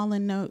Sharon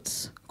Holland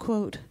notes,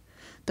 quote,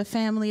 the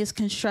family is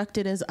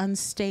constructed as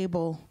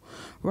unstable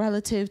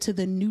relative to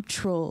the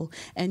neutral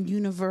and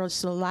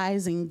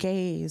universalizing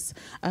gaze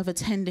of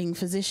attending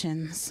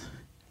physicians.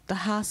 The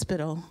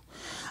hospital,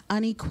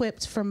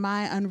 unequipped for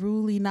my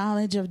unruly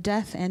knowledge of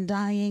death and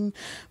dying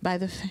by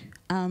the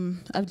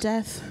of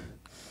death.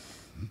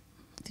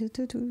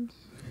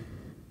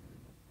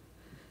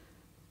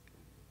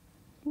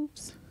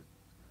 Oops.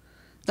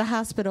 The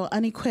hospital,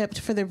 unequipped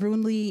for the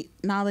ruinly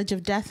knowledge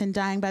of death and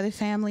dying by the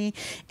family,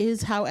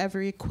 is,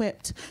 however,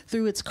 equipped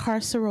through its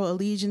carceral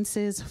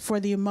allegiances for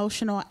the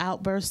emotional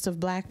outbursts of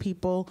Black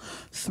people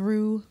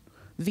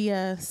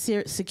via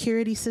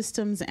security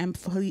systems and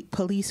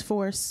police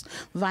force,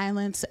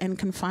 violence, and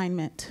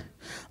confinement.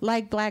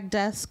 Like Black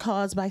deaths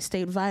caused by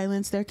state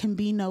violence, there can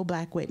be no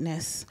Black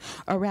witness,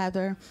 or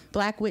rather,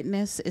 Black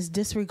witness is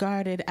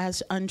disregarded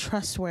as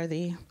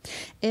untrustworthy.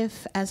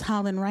 If, as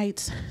Holland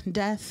writes,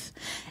 death,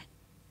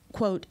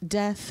 quote,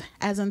 death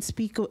as an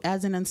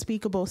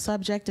unspeakable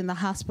subject in the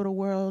hospital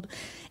ward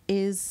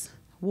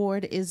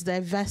is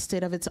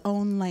divested of its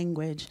own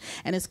language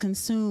and is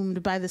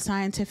consumed by the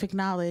scientific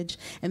knowledge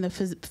in the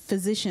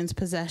physician's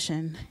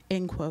possession,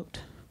 end quote.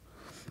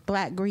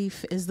 Black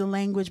grief is the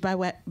language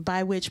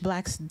by which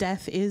Black's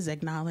death is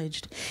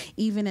acknowledged.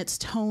 Even its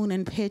tone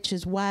and pitch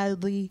is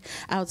wildly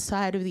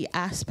outside of the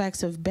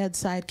aspects of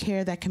bedside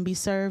care that can be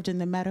served in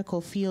the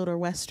medical field or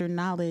Western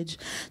knowledge.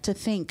 To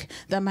think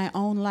that my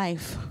own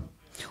life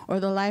or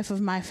the life of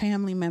my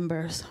family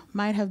members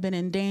might have been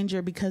in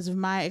danger because of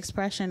my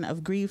expression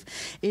of grief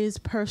is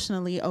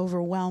personally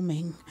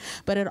overwhelming,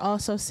 but it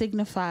also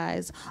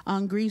signifies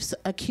on griefs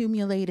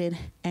accumulated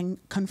and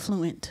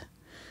confluent.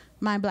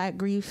 My Black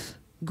grief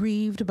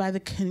grieved by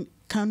the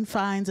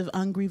confines of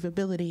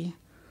ungrievability.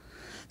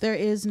 There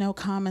is no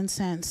common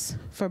sense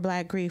for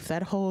Black grief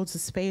that holds a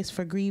space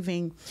for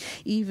grieving,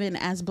 even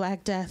as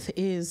Black death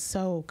is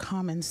so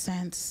common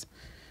sense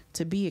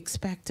to be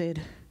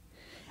expected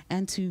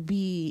and to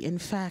be, in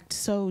fact,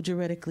 so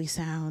juridically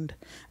sound,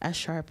 as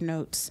Sharp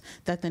notes,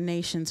 that the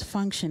nation's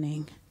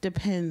functioning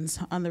depends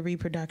on the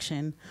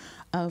reproduction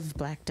of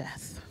Black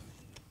death.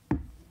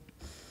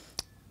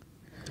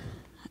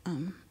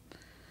 I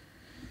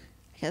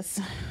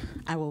guess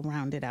I will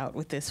round it out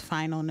with this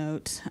final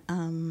note.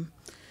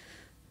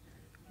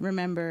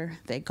 Remember,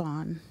 they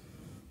gone.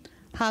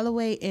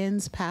 Holloway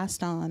ends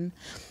passed on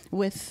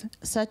with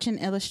such an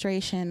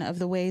illustration of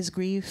the ways of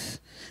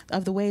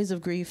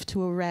grief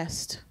to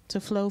arrest, to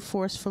flow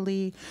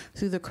forcefully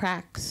through the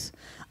cracks,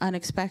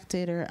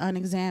 unexpected or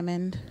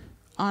unexamined.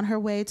 On her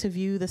way to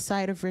view the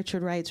site of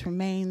Richard Wright's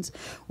remains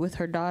with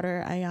her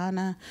daughter,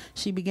 Ayanna,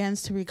 she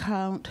begins to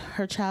recount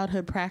her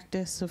childhood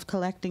practice of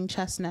collecting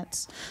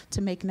chestnuts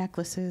to make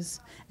necklaces,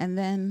 and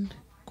then,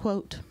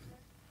 quote,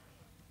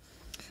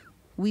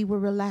 we were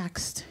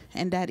relaxed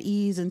and at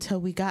ease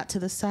until we got to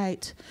the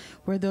site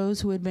where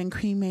those who had been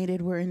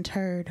cremated were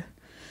interred.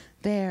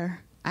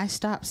 There, I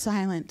stopped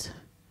silent,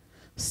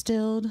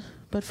 stilled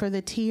but for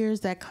the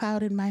tears that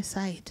clouded my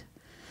sight.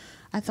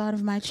 I thought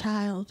of my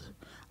child,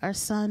 our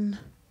son,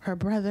 her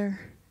brother,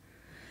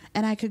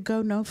 and I could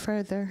go no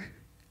further.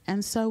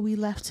 And so we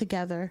left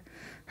together,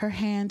 her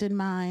hand in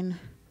mine,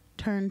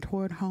 turned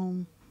toward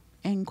home,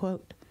 end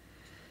quote.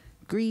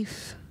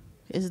 Grief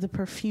is the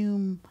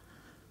perfume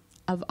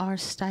of our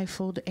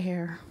stifled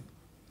air.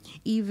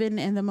 Even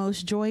in the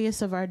most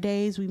joyous of our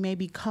days, we may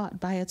be caught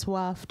by its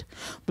waft,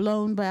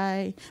 blown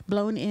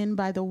in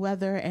by the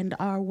weather and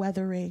our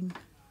weathering.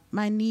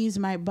 My knees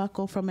might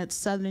buckle from its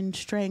sudden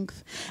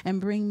strength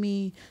and bring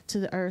me to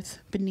the earth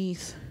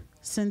beneath,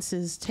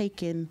 senses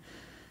taken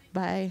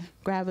by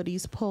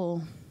gravity's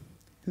pull,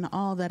 and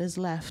all that is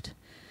left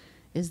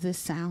is this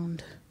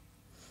sound.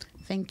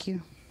 Thank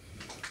you.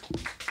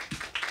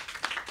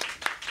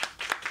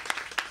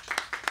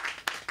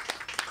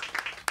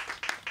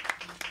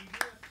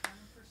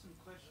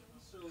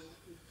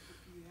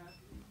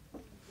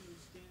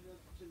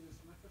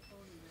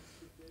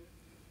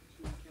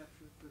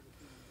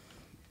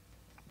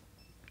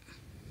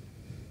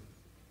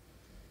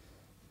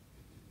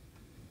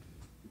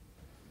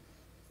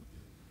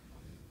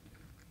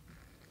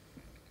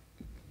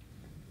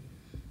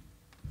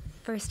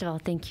 First of all,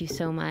 thank you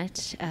so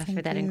much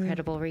for that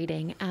incredible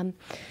reading.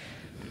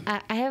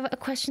 I have a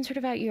question sort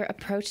of about your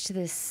approach to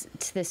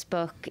this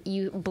book.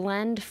 You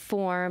blend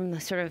form,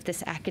 sort of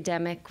this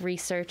academic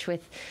research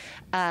with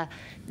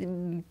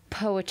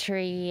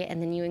poetry,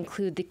 and then you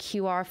include the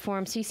QR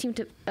form. So you seem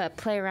to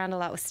play around a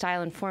lot with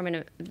style and form in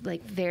a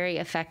very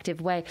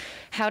effective way.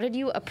 How did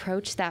you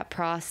approach that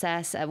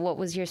process? What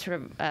was your sort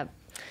of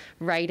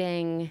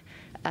writing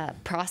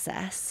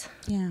process?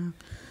 Yeah.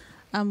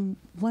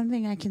 One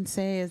thing I can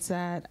say is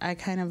that I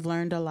kind of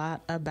learned a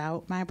lot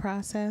about my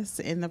process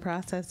in the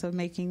process of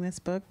making this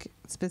book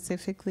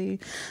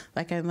specifically.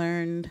 Like, I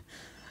learned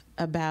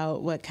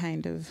about what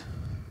kind of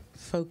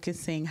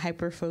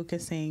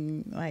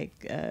hyper-focusing,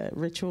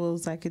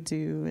 rituals I could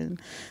do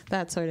and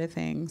that sort of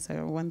thing.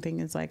 So one thing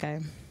is, I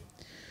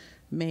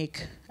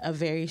make a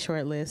very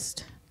short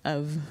list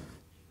of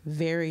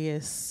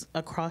various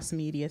across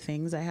media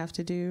things I have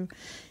to do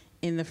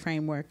in the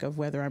framework of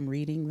whether I'm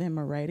reading them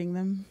or writing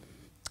them.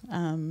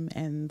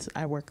 And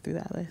I work through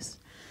that list.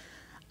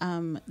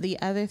 The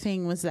other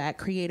thing was that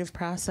creative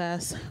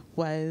process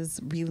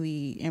was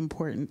really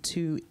important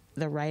to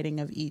the writing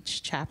of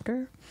each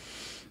chapter.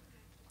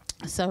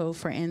 So,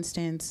 for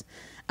instance,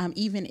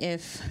 even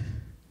if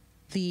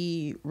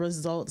the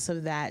results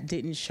of that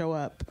didn't show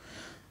up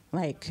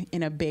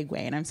in a big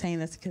way, and I'm saying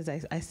this because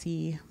I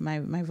see my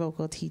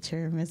vocal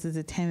teacher,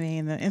 Mrs.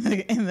 Ateme,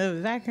 in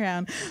the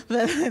background,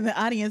 but in the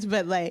audience.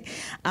 But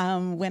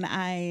when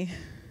I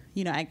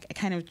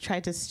kind of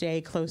tried to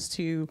stay close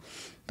to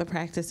the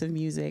practice of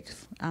music,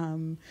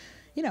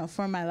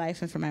 for my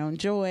life and for my own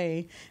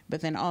joy.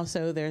 But then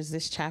also there's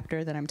this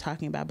chapter that I'm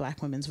talking about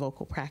Black women's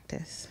vocal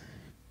practice,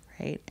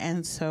 right?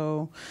 And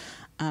so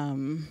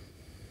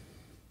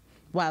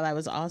while I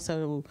was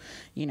also,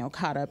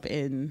 caught up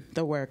in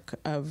the work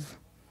of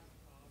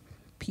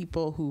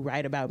people who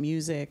write about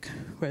music,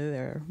 whether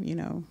they're,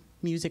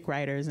 music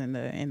writers in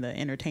the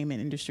entertainment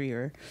industry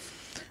or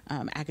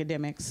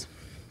academics,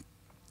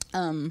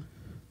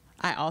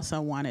 I also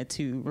wanted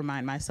to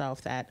remind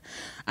myself that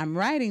I'm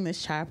writing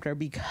this chapter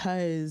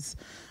because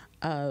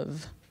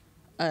of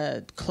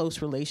a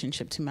close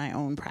relationship to my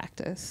own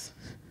practice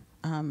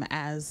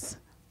as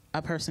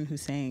a person who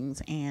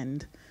sings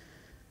and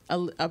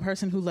a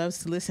person who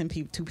loves to listen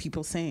to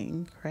people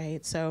sing,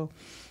 right? So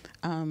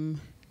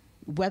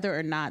whether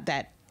or not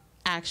that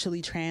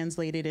actually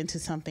translated into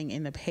something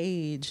in the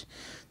page,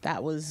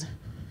 that was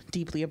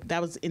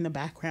in the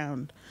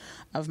background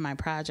of my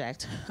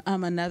project.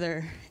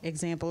 Another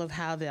example of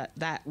how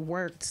that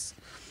works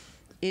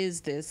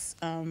is this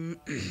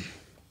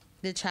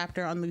the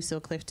chapter on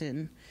Lucille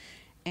Clifton.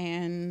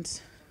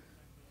 And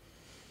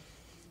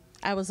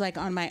I was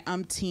on my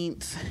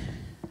umpteenth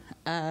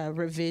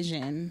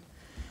revision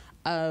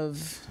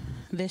of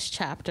this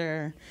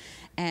chapter,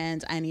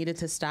 and I needed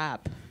to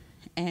stop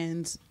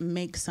and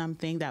make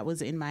something that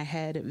was in my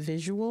head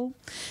visual.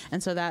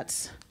 And so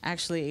that's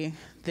actually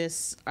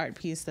this art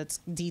piece that's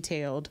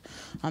detailed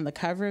on the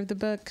cover of the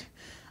book.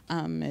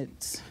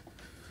 It's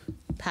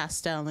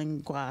pastel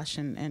and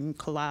gouache and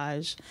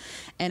collage.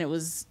 And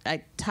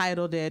I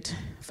titled it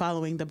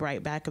Following the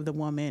Bright Back of the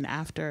Woman,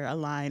 after a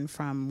line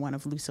from one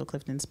of Lucille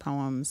Clifton's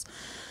poems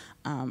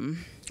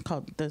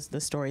called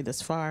The Story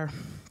Thus Far,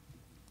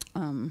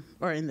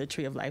 or in the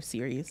Tree of Life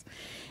series.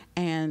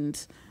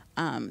 And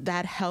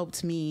that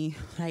helped me,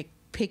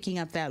 picking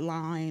up that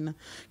line,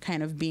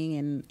 kind of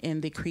being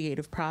in the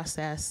creative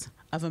process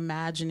of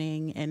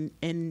imagining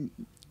and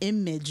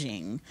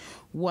imaging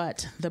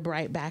what the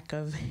bright back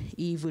of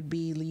Eve would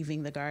be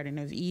leaving the Garden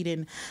of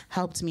Eden,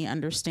 helped me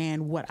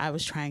understand what I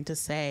was trying to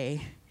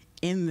say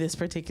in this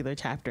particular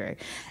chapter,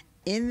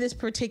 in this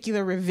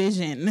particular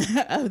revision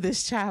of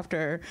this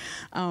chapter,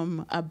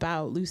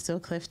 about Lucille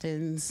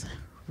Clifton's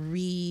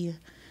revisioning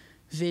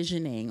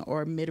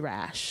or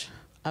midrash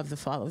of the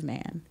fall of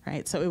man,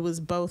 right? So it was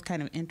both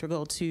kind of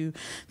integral to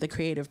the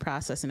creative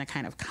process in a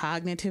kind of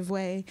cognitive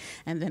way,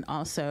 and then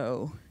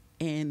also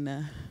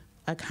in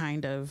a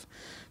kind of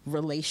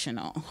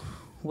relational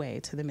way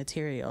to the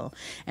material.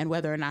 And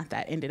whether or not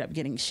that ended up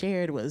getting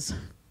shared was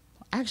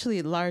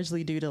actually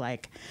largely due to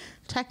like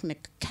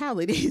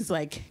technicalities,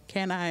 like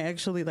can I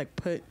actually like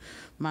put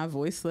my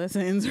voice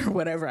lessons or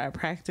whatever I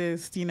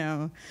practiced, you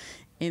know,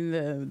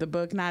 in the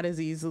book, not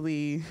as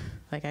easily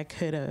like I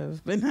could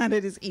have, but not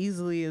as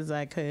easily as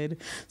I could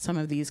some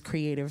of these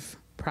creative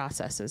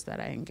processes that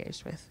I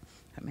engaged with.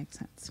 That makes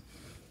sense.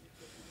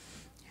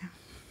 Yeah.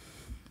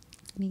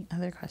 Any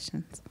other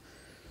questions?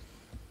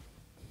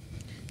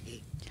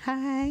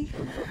 Hi.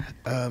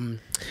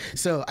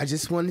 So I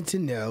just wanted to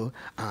know,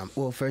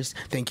 well, first,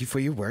 thank you for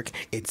your work.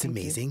 It's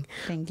amazing.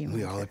 Thank you.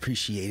 We all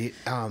appreciate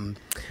it.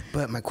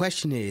 But my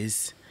question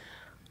is,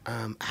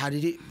 how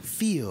did it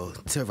feel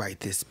to write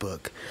this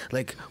book?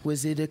 Like,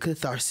 was it a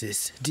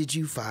catharsis? Did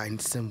you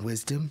find some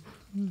wisdom?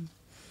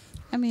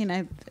 I mean,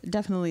 I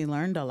definitely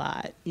learned a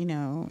lot, you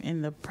know,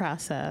 in the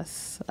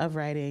process of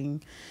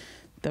writing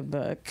the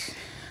book.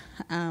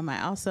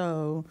 I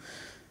also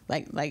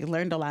like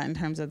learned a lot in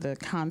terms of the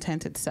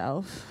content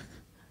itself,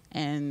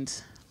 and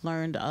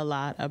learned a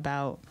lot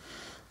about,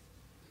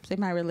 say,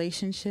 my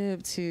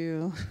relationship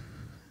to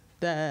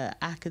the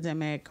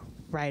academic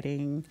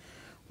writing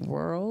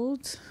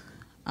world,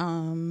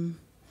 and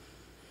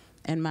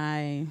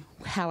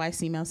how I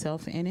see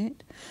myself in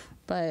it.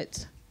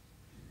 But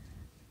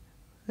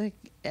like,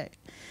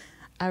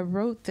 I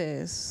wrote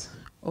this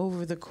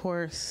over the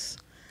course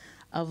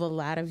of a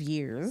lot of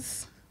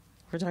years.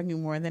 We're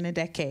talking more than a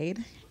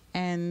decade.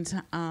 And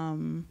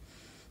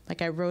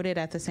like I wrote it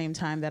at the same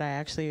time that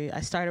I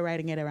started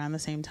writing it around the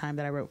same time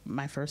that I wrote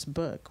my first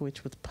book,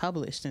 which was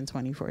published in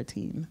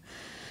 2014.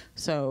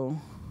 So,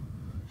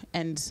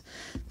 and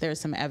there's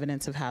some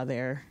evidence of how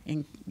they're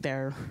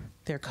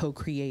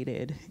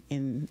co-created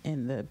in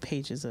the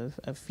pages of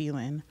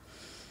Feelin.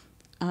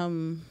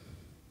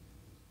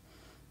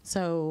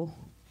 So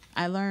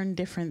I learned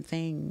different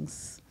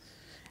things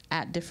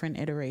at different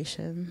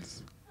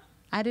iterations.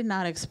 I did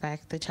not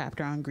expect the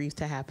chapter on grief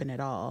to happen at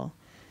all.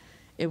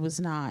 It was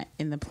not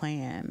in the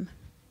plan.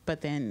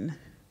 But then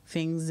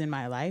things in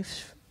my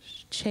life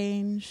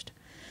changed,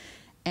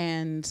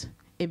 and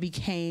it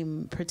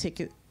became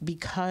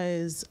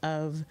because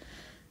of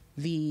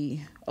the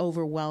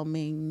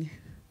overwhelming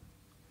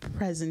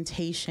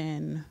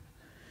presentation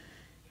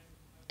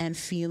and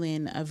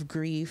feeling of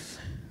grief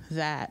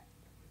that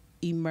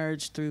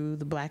emerged through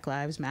the Black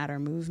Lives Matter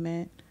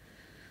movement.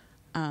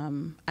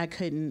 I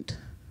couldn't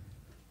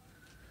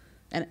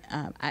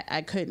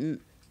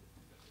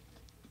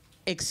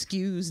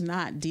excuse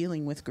not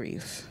dealing with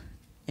grief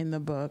in the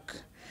book.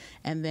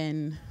 And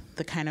then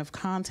the kind of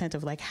content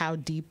of like how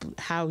deep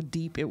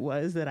it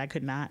was that I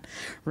could not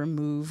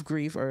remove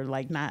grief, or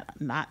like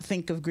not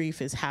think of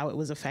grief as how it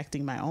was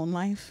affecting my own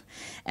life.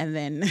 And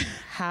then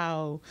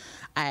how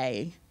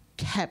I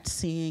kept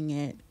seeing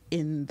it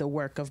in the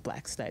work of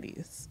Black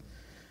studies.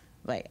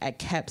 Like I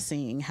kept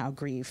seeing how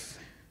grief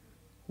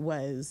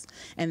was,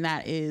 and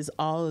that is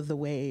all of the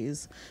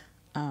ways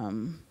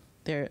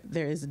there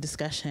is a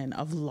discussion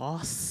of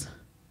loss,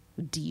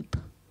 deep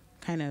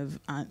kind of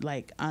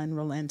like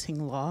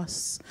unrelenting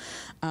loss,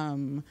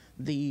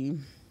 the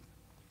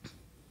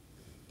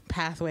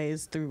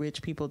pathways through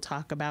which people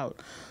talk about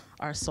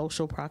our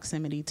social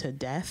proximity to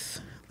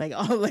death, like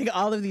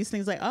all of these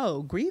things, like,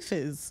 oh, grief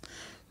is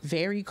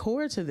very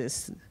core to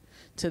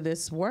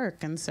this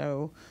work. And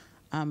so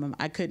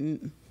I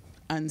couldn't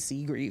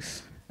unsee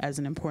grief as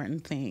an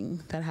important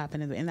thing that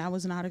happened, and that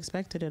was not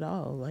expected at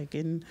all.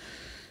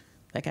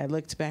 Like I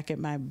looked back at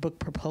my book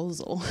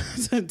proposal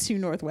to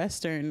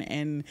Northwestern,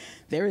 and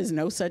there is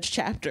no such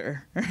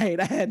chapter, right?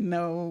 I had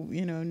no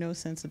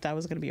sense that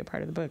was going to be a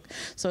part of the book.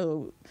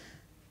 So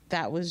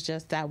that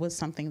was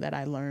something that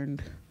I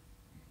learned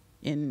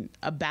in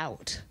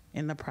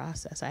the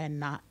process. I had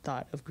not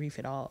thought of grief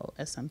at all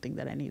as something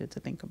that I needed to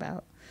think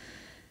about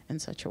in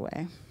such a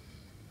way.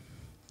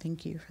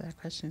 Thank you for that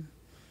question.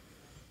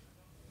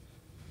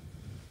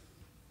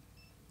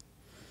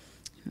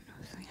 I don't know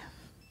if we have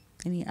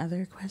any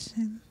other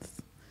questions?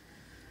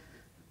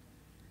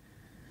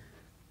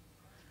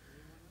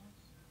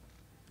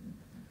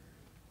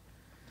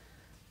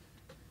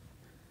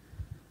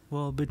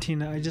 Well,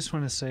 Bettina, I just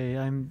want to say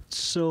I'm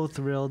so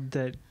thrilled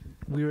that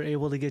we were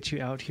able to get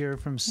you out here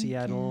from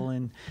Seattle,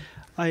 and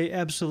I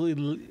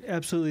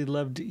absolutely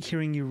loved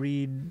hearing you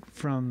read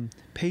from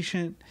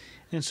Patient,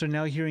 and so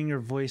now hearing your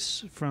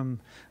voice from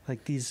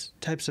like these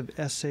types of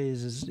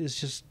essays is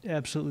just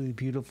absolutely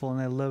beautiful,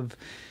 and I love.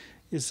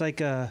 It's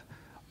like a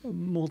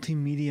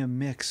multimedia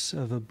mix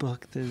of a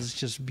book that is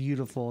just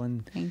beautiful,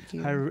 and thank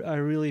you. I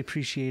really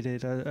appreciate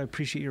it. I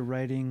appreciate your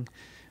writing,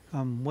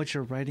 what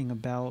you're writing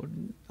about,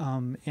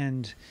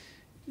 and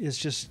it's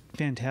just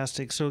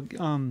fantastic. So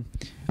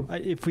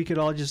if we could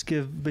all just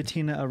give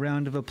Bettina a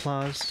round of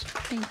applause.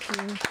 Thank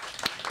you.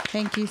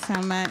 Thank you so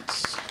much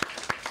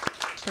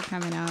for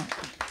coming out.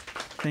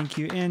 Thank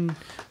you. And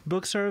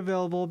books are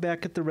available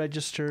back at the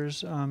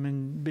registers,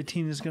 and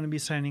Bettina is going to be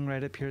signing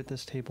right up here at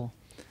this table.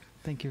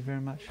 Thank you very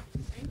much.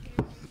 Thank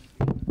you.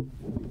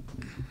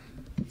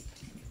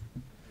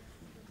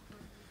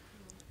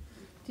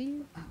 Do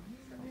you? Oh,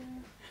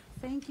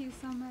 thank you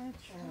so much.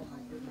 Oh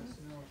my goodness,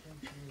 no,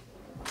 thank you.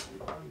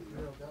 I'm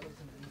thrilled. That was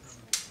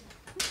amazing.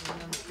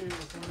 And I'm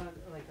serious. I'm not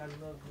like I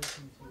love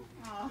listening to you.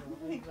 Oh,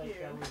 so, thank like, you.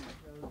 That was,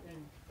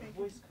 and a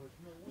voice coach.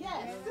 No,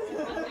 Yes.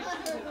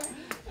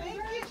 Thank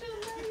you.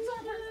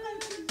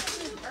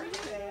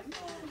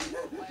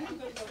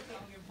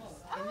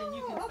 And then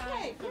you can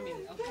sign for me,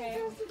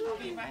 okay? I'll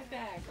be right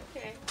back,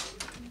 okay?